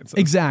experiences.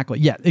 Exactly.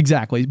 Yeah,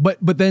 exactly. But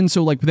then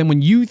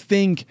when you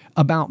think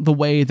about the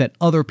way that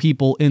other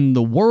people in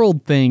the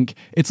world think,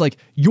 it's like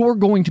you're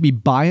going to be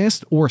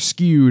biased or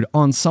skewed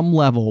on some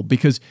level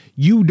because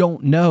you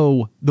don't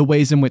know the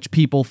ways in which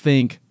people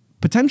think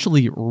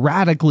potentially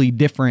radically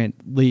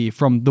differently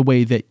from the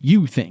way that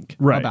you think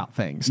about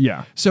things.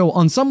 Yeah. So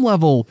on some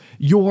level,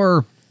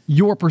 your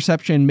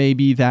perception may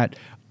be that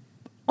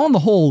on the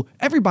whole,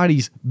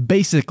 everybody's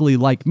basically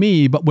like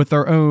me, but with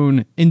their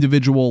own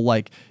individual,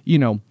 like, you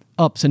know,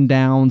 ups and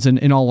downs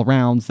and all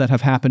arounds that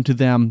have happened to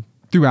them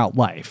throughout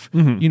life.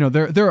 You know,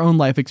 their own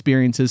life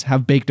experiences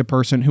have baked a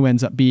person who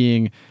ends up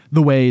being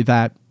the way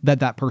that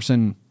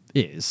person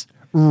is.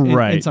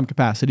 Right. In some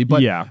capacity.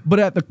 But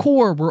at the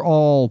core, we're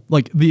all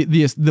like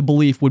the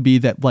belief would be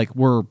that like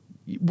we're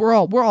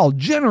all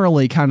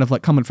generally kind of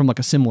like coming from like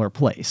a similar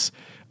place.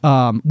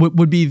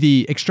 Would be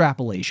the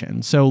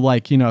extrapolation. So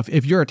like, you know,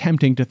 if you're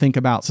attempting to think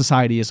about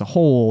society as a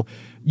whole,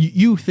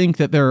 you think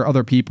that there are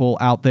other people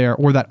out there,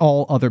 or that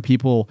all other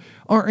people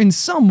are in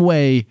some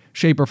way,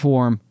 shape, or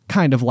form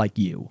kind of like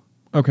you.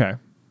 Okay.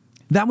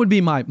 That would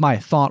be my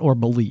thought or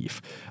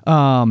belief.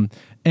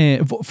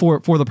 And for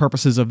the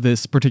purposes of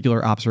this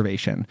particular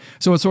observation.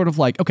 So it's sort of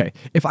like, okay,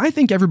 if I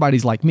think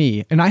everybody's like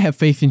me and I have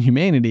faith in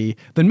humanity,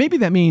 then maybe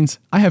that means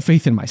I have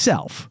faith in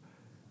myself.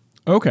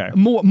 Okay.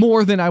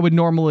 More than I would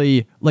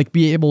normally like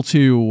be able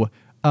to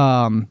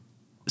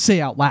say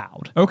out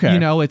loud. Okay. You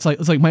know, it's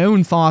like my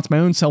own thoughts, my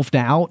own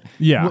self-doubt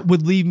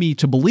would lead me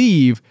to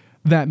believe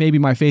that maybe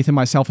my faith in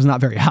myself is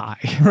not very high.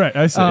 Right,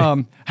 I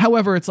see.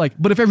 However, it's like,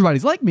 but if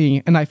everybody's like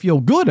me and I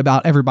feel good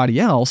about everybody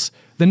else,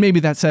 then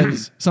maybe that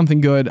says something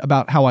good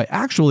about how I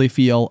actually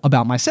feel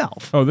about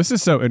myself. Oh, this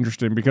is so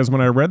interesting, because when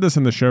I read this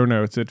in the show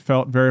notes, it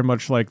felt very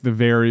much like the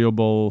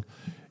variable.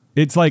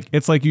 It's like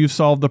you've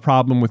solved the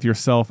problem with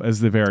yourself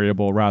as the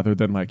variable rather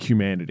than like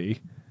humanity.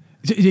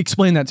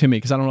 Explain that to me,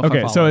 because I don't know if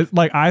I follow. So it's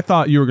like, I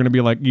thought you were going to be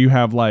like, you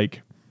have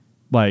like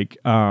like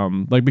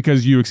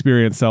because you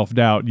experience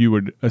self-doubt, you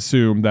would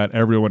assume that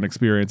everyone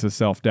experiences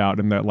self-doubt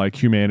and that like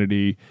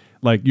humanity,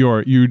 like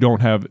you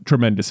don't have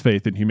tremendous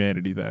faith in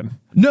humanity then.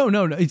 No,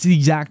 it's the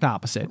exact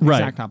opposite. Right.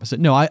 Exact opposite.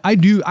 No, I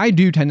do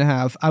tend to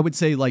have, I would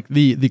say, like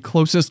the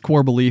closest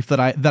core belief that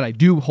I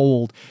do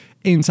hold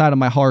inside of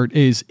my heart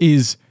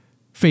is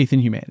faith in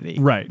humanity.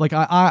 Right. Like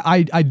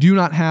I do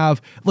not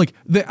have like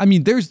I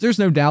mean there's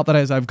no doubt that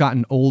as I've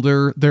gotten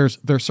older there's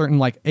certain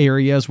like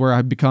areas where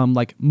I've become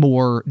like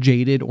more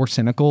jaded or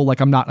cynical. Like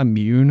I'm not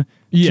immune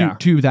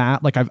to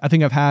that. Like I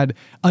think I've had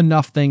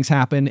enough things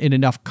happen in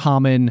enough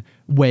common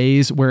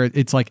ways where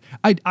it's like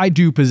I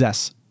do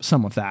possess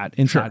some of that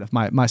inside of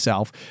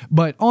myself.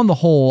 But on the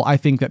whole, I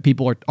think that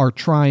people are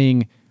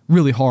trying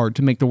really hard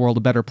to make the world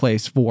a better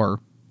place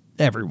for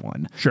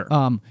everyone. Sure.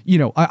 You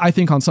know, I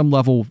think on some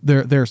level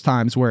there's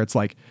times where it's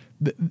like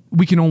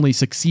we can only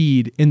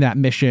succeed in that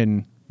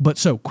mission, but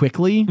so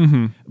quickly.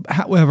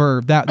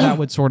 However, that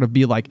would sort of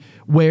be like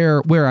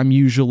where I'm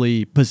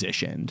usually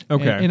positioned.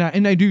 Okay.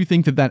 And I do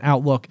think that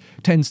outlook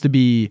tends to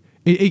be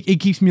it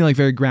keeps me like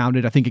very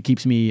grounded. I think it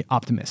keeps me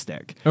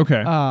optimistic.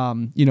 Okay.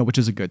 You know, which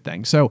is a good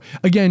thing. So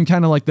again,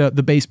 kind of like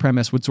the base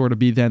premise would sort of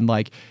be then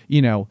like,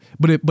 you know,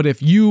 but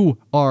if you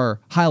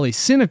are highly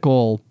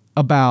cynical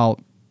about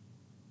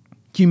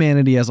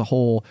humanity as a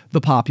whole, the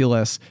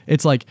populace,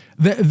 it's like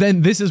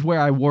then this is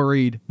where I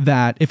worried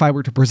that if I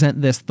were to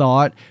present this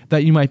thought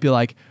that you might be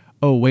like,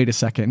 oh, wait a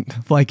second,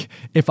 like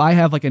if I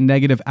have like a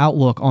negative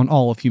outlook on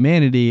all of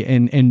humanity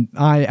and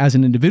I as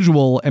an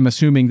individual am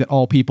assuming that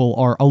all people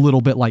are a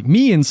little bit like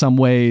me in some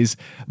ways,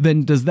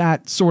 then does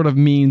that sort of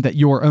mean that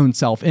your own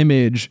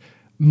self-image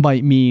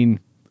might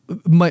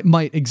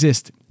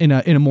exist in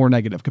a more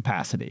negative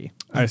capacity?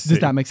 I see. Does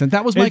that make sense?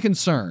 That was my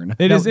concern.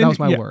 That was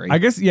my worry. I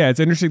guess, yeah, it's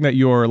interesting that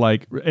you're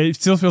like, it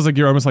still feels like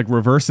you're almost like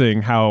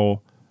reversing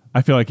how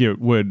I feel like it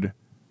would,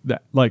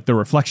 that like the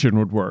reflection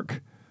would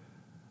work.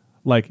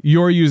 Like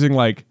you're using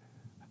like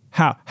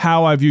how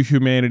I view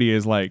humanity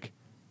is like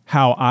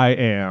how I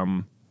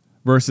am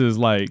versus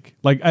like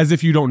as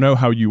if you don't know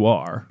how you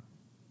are.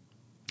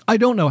 I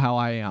don't know how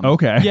I am.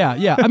 Okay.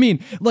 Yeah. I mean,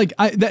 like,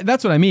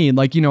 that's what I mean.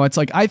 Like, you know, it's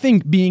like, I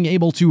think being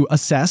able to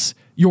assess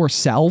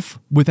yourself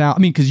without, I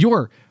mean, because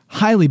you're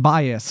highly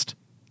biased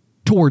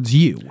towards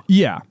you.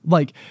 Yeah.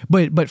 Like,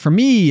 but for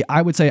me,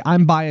 I would say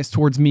I'm biased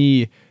towards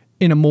me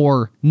in a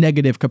more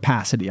negative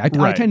capacity. I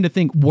tend to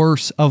think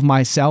worse of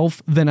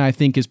myself than I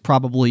think is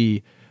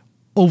probably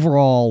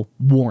overall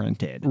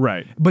warranted.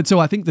 Right. But so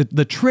I think that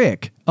the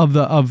trick of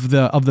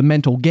the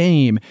mental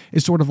game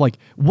is sort of like,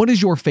 what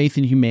is your faith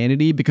in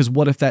humanity? Because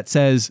what if that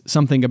says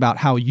something about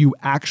how you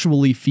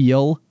actually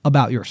feel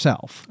about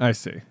yourself? I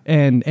see.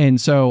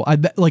 And so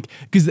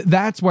because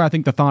that's where I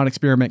think the thought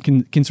experiment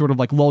can sort of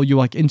like lull you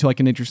like into like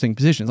an interesting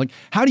position. It's like,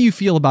 how do you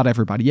feel about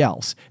everybody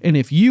else? And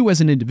if you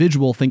as an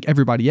individual think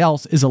everybody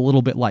else is a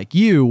little bit like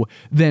you,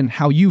 then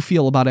how you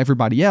feel about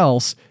everybody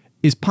else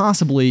is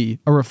possibly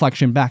a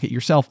reflection back at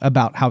yourself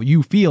about how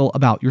you feel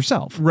about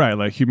yourself. Right.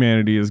 Like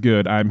humanity is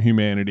good. I'm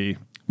humanity.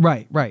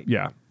 Right.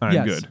 Yeah.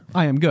 I'm good.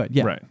 I am good.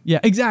 Yeah. Right. Yeah,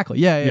 exactly.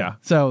 Yeah.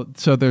 So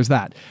there's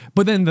that.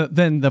 But then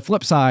the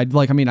flip side,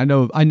 like, I mean, I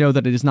know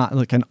that it is not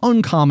like an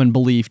uncommon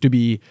belief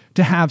to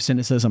have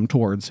cynicism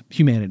towards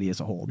humanity as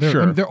a whole.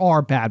 Sure. I mean, there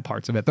are bad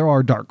parts of it. There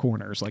are dark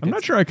corners. Like, I'm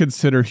not sure I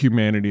consider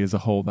humanity as a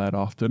whole that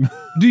often.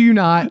 Do you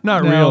not?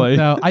 Not really.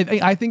 No.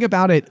 I think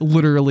about it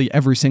literally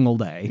every single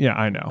day. Yeah,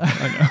 I know.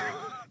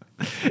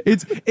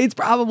 It's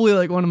probably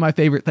like one of my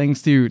favorite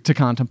things to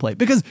contemplate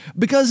because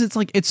it's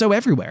like it's so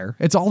everywhere.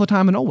 It's all the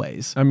time and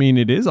always. I mean,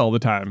 it is all the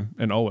time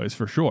and always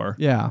for sure.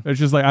 Yeah. It's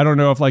just like I don't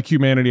know if like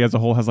humanity as a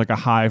whole has like a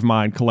hive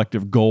mind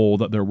collective goal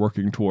that they're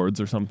working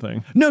towards or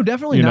something. No,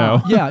 definitely You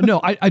not. know? Yeah, no,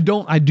 I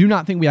do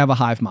not think we have a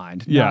hive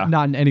mind. Yeah.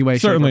 Not in any way.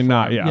 Certainly shape, or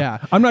not. form.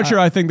 Yeah. I'm not sure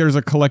I think there's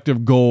a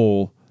collective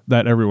goal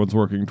that everyone's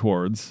working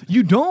towards.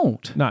 You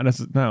don't. Not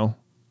necessarily. No.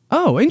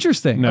 Oh,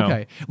 interesting. No.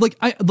 Okay.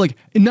 Like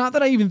not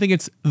that I even think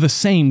it's the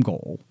same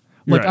goal.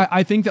 Like Right.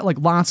 I think that like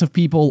lots of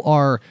people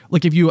are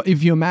like if you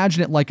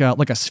imagine it like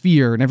a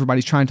sphere and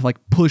everybody's trying to like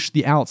push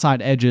the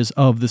outside edges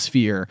of the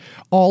sphere,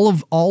 all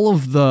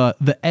of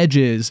the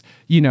edges,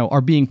 you know,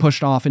 are being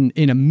pushed off in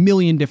a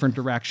million different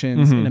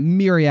directions in a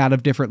myriad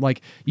of different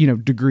like, you know,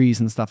 degrees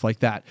and stuff like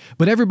that.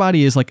 But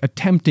everybody is like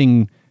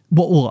attempting.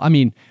 Well, I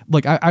mean,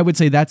 like I would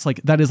say that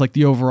is like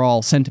the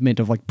overall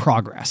sentiment of like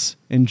progress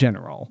in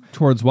general.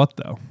 Towards what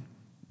though?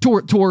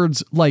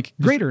 Towards like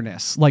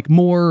greaterness, like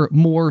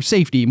more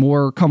safety,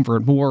 more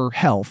comfort, more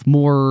health,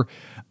 more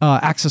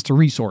access to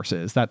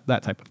resources, that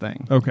type of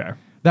thing. Okay.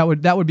 That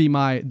would be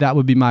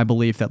my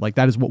belief that like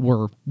that is what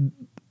we're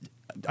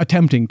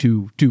attempting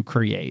to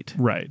create.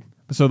 Right.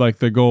 So like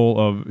the goal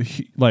of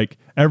like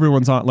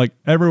everyone's on like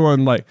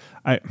everyone like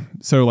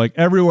so like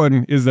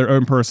everyone is their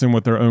own person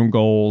with their own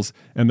goals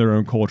and their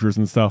own cultures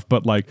and stuff,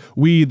 but like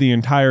we, the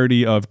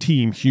entirety of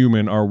Team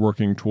Human, are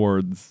working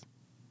towards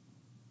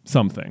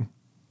something.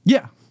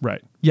 Yeah.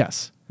 Right.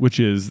 Yes. Which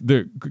is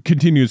the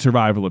continued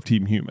survival of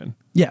Team Human.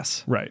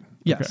 Yes. Right.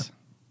 Yes. Okay.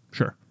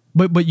 Sure.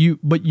 But you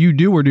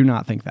do or do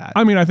not think that?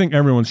 I mean, I think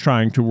everyone's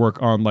trying to work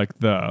on like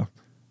the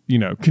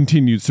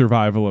continued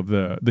survival of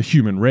the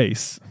human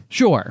race.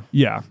 Sure.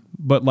 Yeah.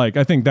 But like,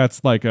 I think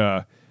that's like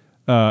an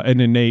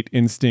innate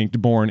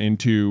instinct born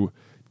into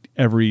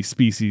every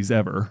species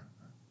ever.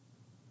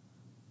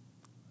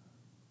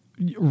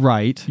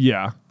 Right.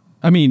 Yeah.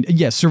 I mean,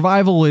 yes,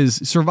 survival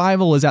is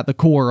at the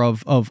core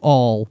of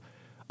all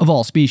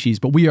species,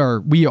 but we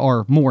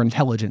are more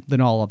intelligent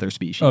than all other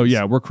species. Oh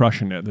yeah, we're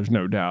crushing it. There's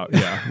no doubt.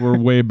 Yeah, we're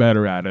way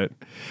better at it.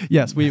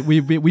 Yes,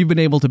 we've been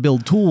able to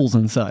build tools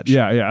and such.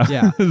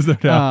 Yeah. There's no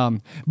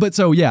doubt. But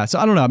so I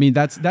don't know. I mean,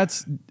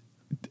 that's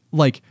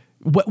like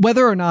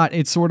whether or not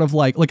it's sort of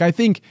like I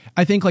think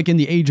like in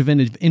the age of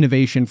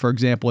innovation, for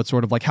example, it's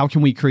sort of like how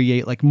can we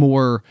create like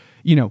more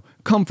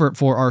comfort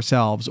for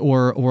ourselves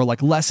or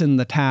like lessen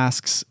the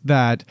tasks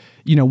that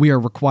we are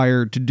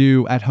required to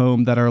do at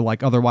home that are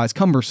like otherwise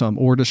cumbersome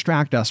or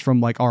distract us from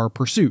like our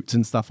pursuits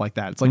and stuff like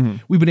that. It's like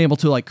we've been able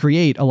to like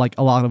create a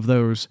lot of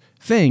those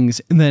things,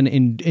 and then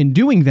in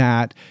doing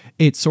that,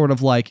 it sort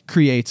of like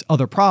creates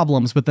other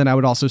problems. But then I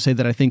would also say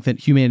that I think that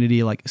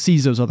humanity like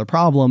sees those other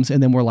problems,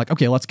 and then we're like,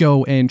 okay, let's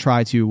go and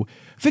try to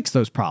fix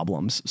those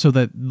problems so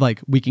that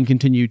like we can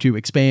continue to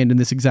expand in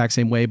this exact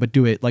same way, but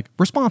do it like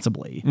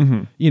responsibly.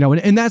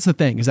 And that's the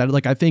thing, is that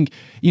like I think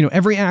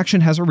every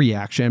action has a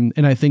reaction,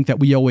 and I think that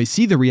we always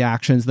see the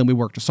reactions, then we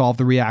work to solve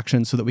the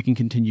reactions so that we can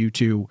continue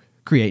to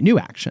create new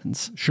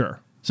actions.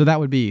 Sure. So that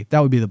would be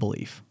the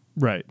belief.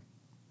 Right.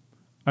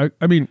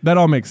 I mean, that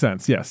all makes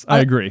sense. Yes, I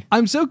agree.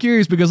 I'm so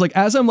curious because like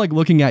as I'm like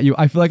looking at you,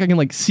 I feel like I can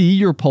like see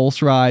your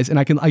pulse rise, and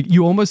I can like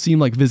you almost seem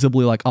like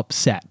visibly like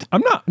upset.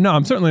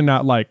 I'm certainly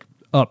not like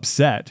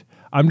upset.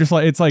 I'm just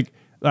like, it's like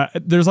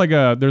there's like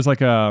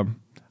a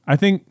I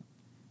think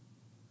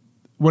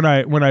when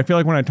I feel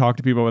like when I talk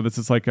to people about this,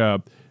 it's like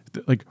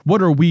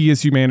what are we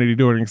as humanity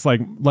doing? It's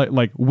like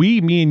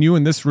we, me and you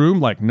in this room,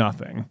 like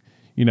nothing,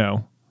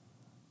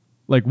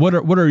 like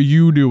what are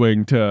you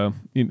doing to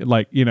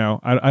like,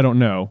 I don't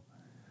know.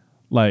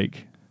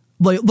 Like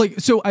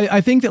so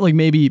I think that like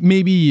maybe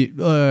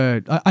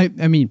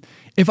I mean,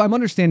 if I'm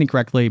understanding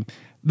correctly,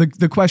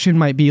 the question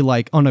might be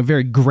like on a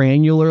very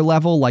granular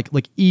level,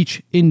 like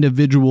each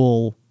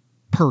individual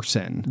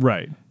person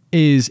right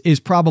is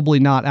probably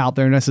not out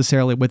there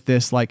necessarily with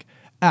this like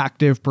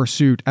active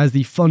pursuit as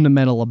the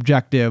fundamental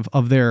objective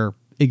of their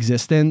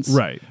existence.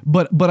 Right.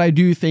 But I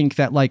do think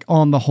that like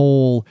on the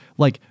whole,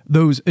 like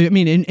those, I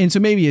mean, and so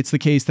maybe it's the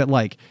case that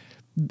like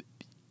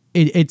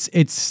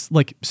it's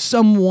like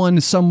someone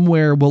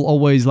somewhere will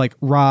always like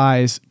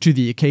rise to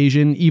the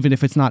occasion, even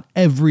if it's not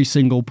every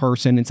single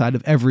person inside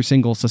of every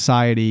single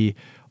society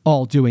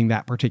all doing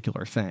that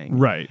particular thing.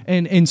 Right.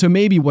 And so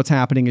maybe what's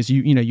happening is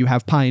you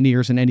have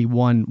pioneers in any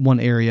one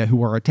area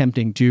who are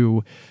attempting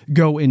to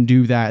go and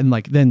do that and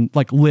like then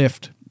like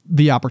lift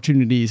the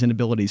opportunities and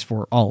abilities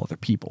for all other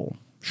people.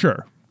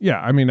 Sure.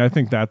 Yeah. I mean, I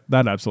think that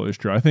absolutely is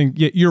true. I think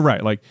you're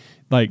right.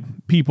 Like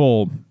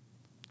people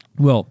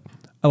will,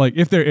 like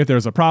if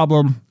there's a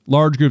problem,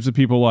 large groups of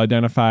people will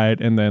identify it,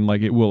 and then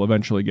like it will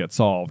eventually get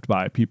solved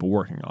by people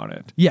working on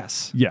it.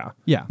 Yes. Yeah.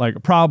 Yeah.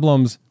 Like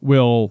problems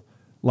will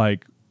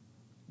like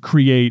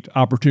create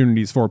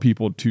opportunities for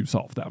people to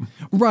solve them.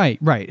 Right,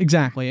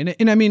 exactly.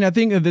 And I mean, I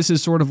think that this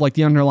is sort of like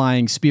the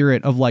underlying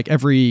spirit of like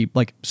every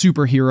like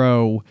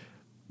superhero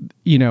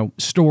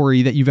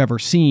story that you've ever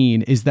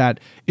seen is that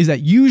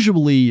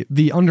usually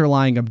the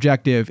underlying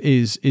objective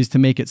is to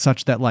make it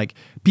such that like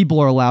people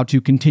are allowed to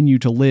continue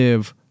to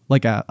live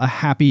like a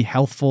happy,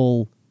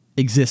 healthful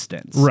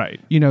existence. Right.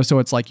 So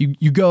it's like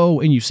you go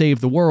and you save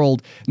the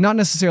world, not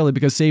necessarily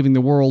because saving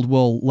the world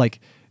will like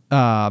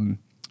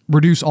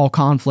reduce all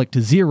conflict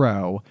to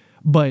zero,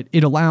 but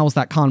it allows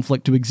that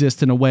conflict to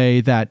exist in a way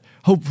that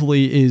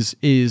hopefully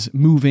is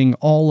moving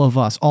all of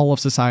us, all of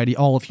society,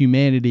 all of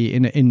humanity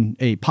in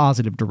a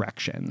positive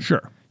direction.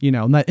 Sure.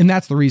 And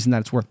that's the reason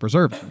that it's worth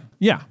preserving.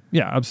 Yeah,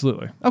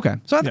 absolutely. Okay.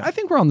 So I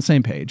think we're on the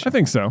same page. I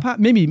think so.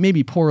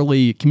 Maybe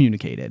poorly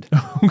communicated.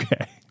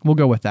 Okay. We'll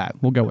go with that.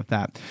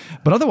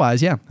 But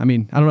otherwise, yeah. I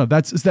mean, I don't know.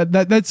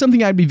 That's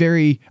something I'd be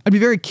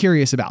very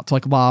curious about to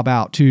like lob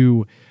out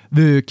to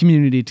the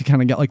community to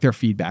kind of get like their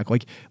feedback.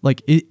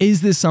 Like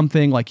is this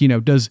something like, do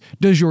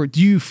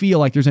you feel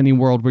like there's any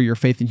world where your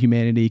faith in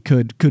humanity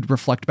could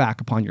reflect back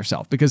upon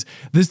yourself? Because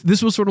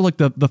this was sort of like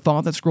the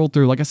thought that scrolled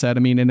through, like I said, I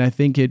mean, and I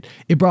think it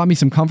brought me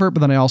some comfort, but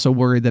then I also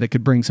worried that it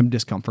could bring some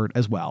discomfort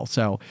as well.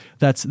 So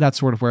that's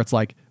sort of where it's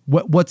like,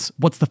 what's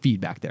the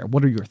feedback there?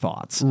 What are your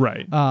thoughts?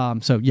 Right.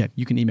 So yeah,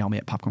 you can email me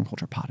at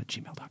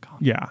popcornculturepod@gmail.com.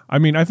 Yeah. I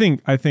mean, I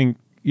think,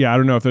 yeah, I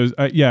don't know if those,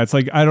 it's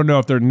like, I don't know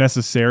if they're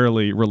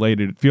necessarily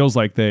related. It feels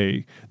like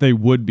they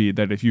would be,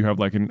 that if you have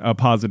like a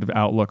positive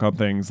outlook on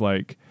things,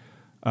 like,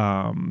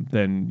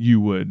 then you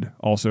would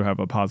also have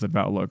a positive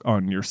outlook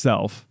on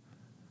yourself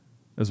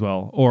as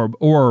well.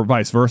 Or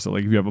vice versa.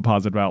 Like if you have a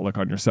positive outlook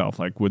on yourself,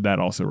 like would that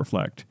also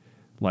reflect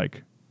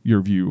like your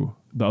view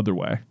the other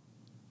way?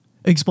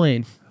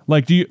 Explain.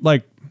 Like, do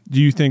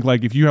you think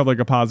like if you have like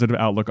a positive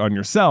outlook on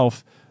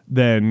yourself,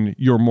 then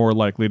you're more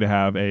likely to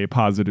have a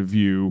positive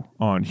view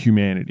on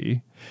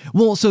humanity?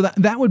 Well, so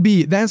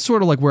that's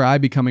sort of like where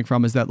I'd be coming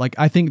from, is that like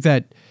I think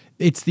that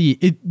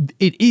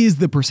it is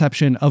the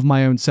perception of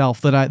my own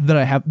self that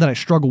I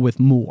struggle with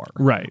more.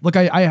 Right. Like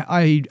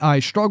I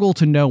struggle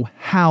to know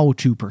how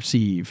to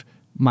perceive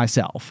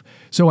myself.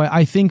 So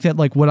I think that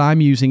like what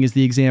I'm using is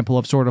the example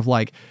of sort of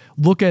like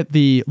look at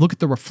the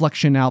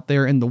reflection out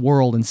there in the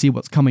world and see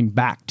what's coming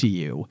back to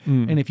you.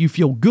 And if you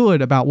feel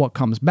good about what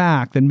comes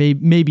back, then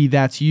maybe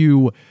that's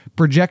you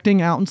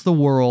projecting out into the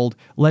world,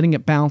 letting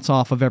it bounce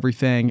off of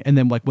everything, and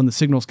then like when the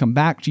signals come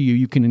back to you,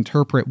 you can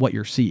interpret what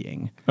you're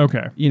seeing.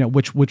 Okay. You know,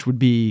 which would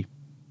be,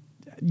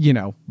 you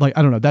know, like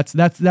I don't know,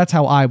 that's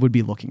how I would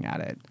be looking at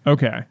it.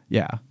 Okay.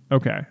 Yeah.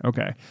 Okay.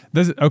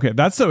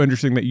 That's so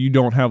interesting that you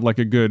don't have like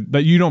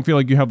that you don't feel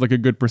like you have like a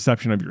good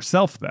perception of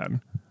yourself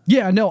then.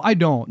 Yeah, no, I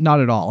don't.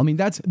 Not at all. I mean,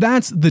 that's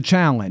the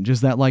challenge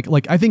is that like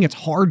I think it's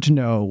hard to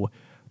know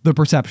the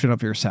perception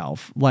of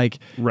yourself. Like,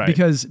 right.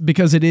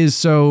 because it is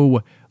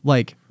so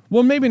like,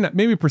 well,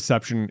 maybe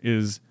perception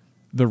is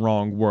the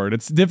wrong word.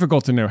 It's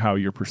difficult to know how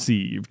you're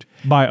perceived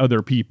by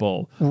other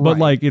people, right. But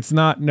like, it's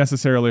not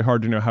necessarily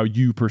hard to know how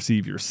you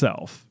perceive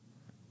yourself.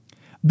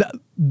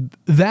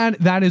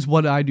 That is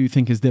what I do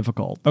think is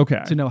difficult.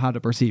 Okay. To know how to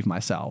perceive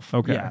myself.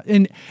 Okay. Yeah.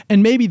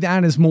 And maybe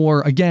that is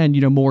more, again, you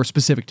know, more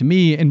specific to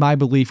me. And my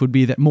belief would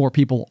be that more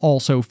people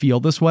also feel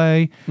this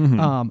way.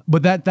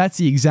 But that's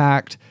the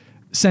exact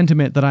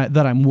sentiment that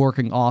I'm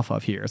working off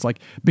of here. It's like,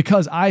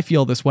 because I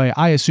feel this way,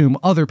 I assume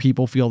other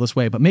people feel this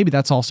way, but maybe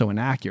that's also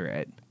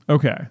inaccurate.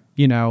 Okay.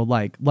 You know,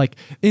 like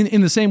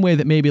in the same way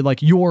that maybe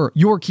like your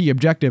key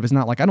objective is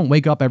not like, I don't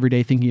wake up every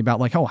day thinking about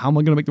like, oh, how am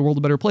I going to make the world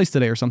a better place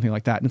today or something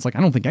like that. And it's like,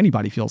 I don't think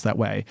anybody feels that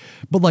way,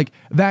 but like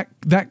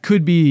that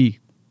could be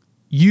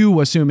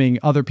you assuming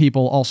other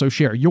people also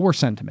share your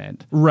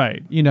sentiment.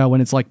 Right. You know,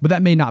 and it's like, but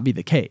that may not be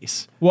the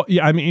case. Well,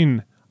 yeah, I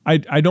mean,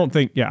 I don't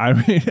think, yeah, I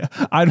mean,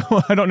 I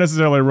don't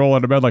necessarily roll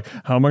out of bed like,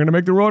 how am I going to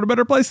make the world a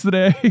better place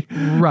today?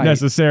 Right.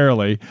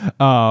 Necessarily.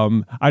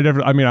 I'm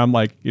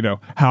like, you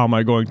know, how am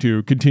I going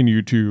to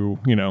continue to,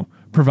 you know,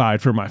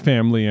 provide for my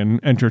family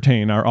and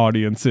entertain our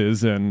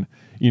audiences and,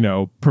 you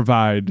know,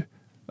 provide,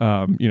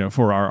 you know,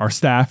 for our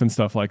staff and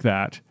stuff like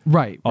that.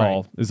 Right.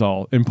 Is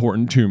all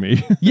important to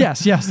me.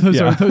 Yes.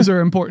 Those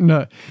are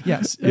important.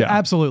 Yes, Yeah.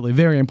 Absolutely.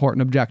 Very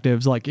important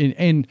objectives. Like,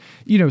 and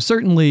you know,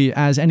 certainly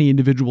as any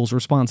individual's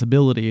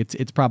responsibility,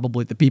 it's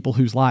probably the people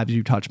whose lives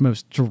you touch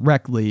most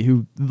directly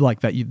who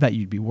like that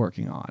you'd be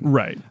working on.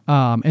 Right.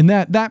 And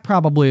that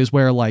probably is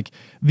where like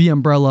the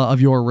umbrella of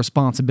your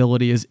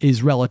responsibility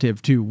is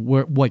relative to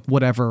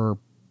wherever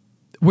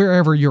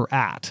you're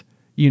at,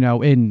 you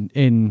know,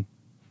 in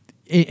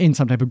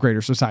some type of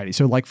greater society.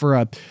 So like for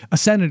a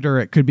senator,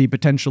 it could be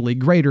potentially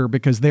greater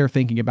because they're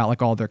thinking about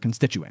like all their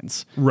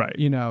constituents. Right.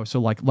 You know, so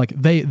like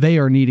they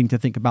are needing to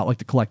think about like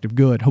the collective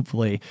good,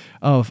 hopefully,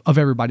 of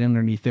everybody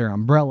underneath their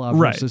umbrella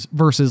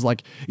versus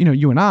like, you know,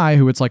 you and I,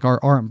 who it's like our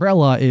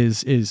umbrella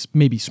is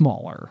maybe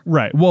smaller.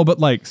 Right. Well, but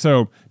like,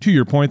 so to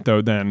your point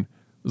though, then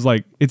it's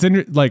like, it's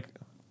in like,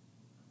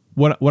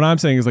 what I'm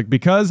saying is like,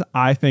 because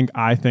I think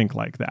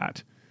like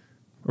that,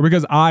 or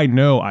because I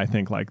know I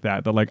think like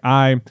that like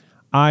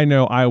I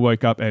know I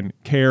wake up and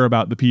care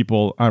about the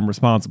people I'm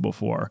responsible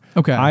for.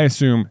 Okay. I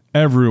assume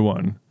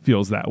everyone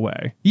feels that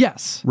way.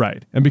 Yes.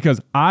 Right. And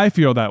because I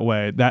feel that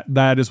way,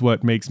 that is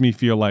what makes me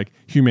feel like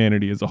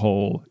humanity as a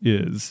whole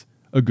is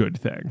a good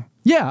thing.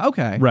 Yeah.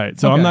 Okay. Right.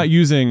 So I'm not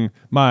using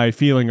my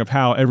feeling of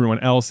how everyone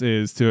else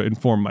is to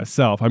inform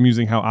myself. I'm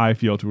using how I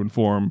feel to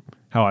inform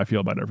how I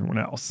feel about everyone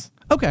else.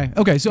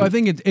 Okay. So I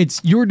think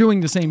it's you're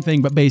doing the same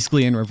thing, but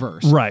basically in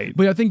reverse. Right.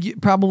 But I think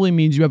it probably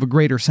means you have a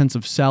greater sense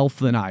of self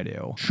than I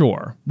do.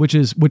 Sure. Which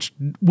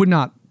would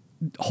not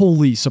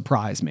wholly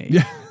surprise me.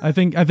 Yeah. I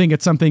think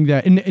it's something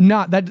that and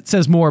not that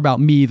says more about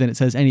me than it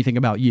says anything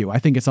about you. I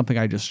think it's something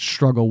I just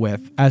struggle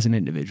with as an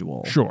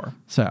individual. Sure.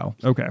 So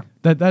okay.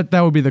 That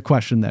would be the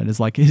question then,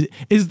 is like,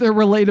 is there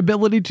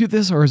relatability to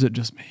this or is it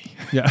just me?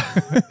 Yeah.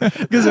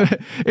 Because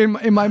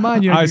in my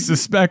mind, you know, I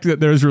suspect that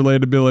there's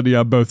relatability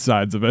on both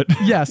sides of it.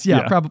 Yes,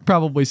 yeah.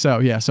 Probably so.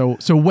 Yeah. So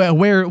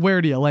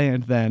where do you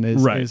land then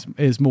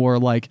is more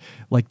like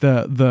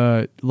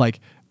the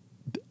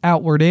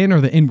outward in or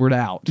the inward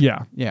out.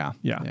 Yeah.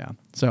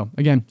 So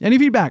again, any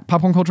feedback,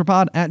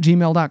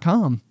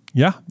 popcornculturepod@gmail.com.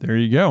 Yeah, there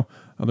you go.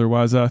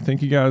 Otherwise,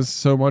 thank you guys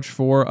so much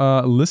for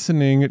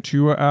listening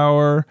to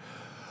our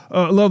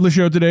lovely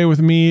show today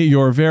with me,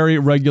 your very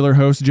regular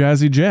host,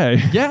 Jazzy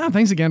J. Yeah,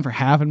 thanks again for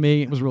having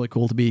me. It was really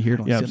cool to be here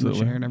to sit in the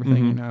chair and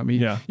everything. You know, I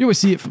mean, you always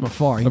see it from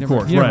afar. You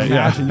never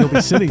imagine you'll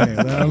be sitting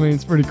there. I mean,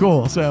 it's pretty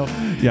cool. So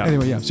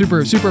anyway,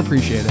 super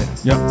appreciate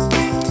it. Yep.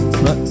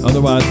 But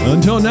otherwise,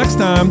 until next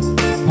time,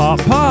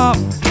 pop.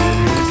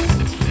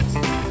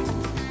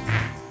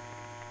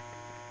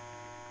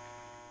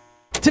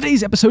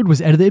 Today's episode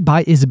was edited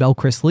by Isybelle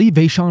Christley.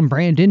 Vaishon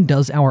Brandon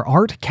does our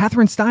art.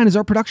 Catherine Stein is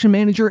our production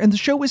manager, and the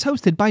show is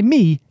hosted by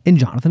me and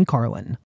Jonathan Carlin.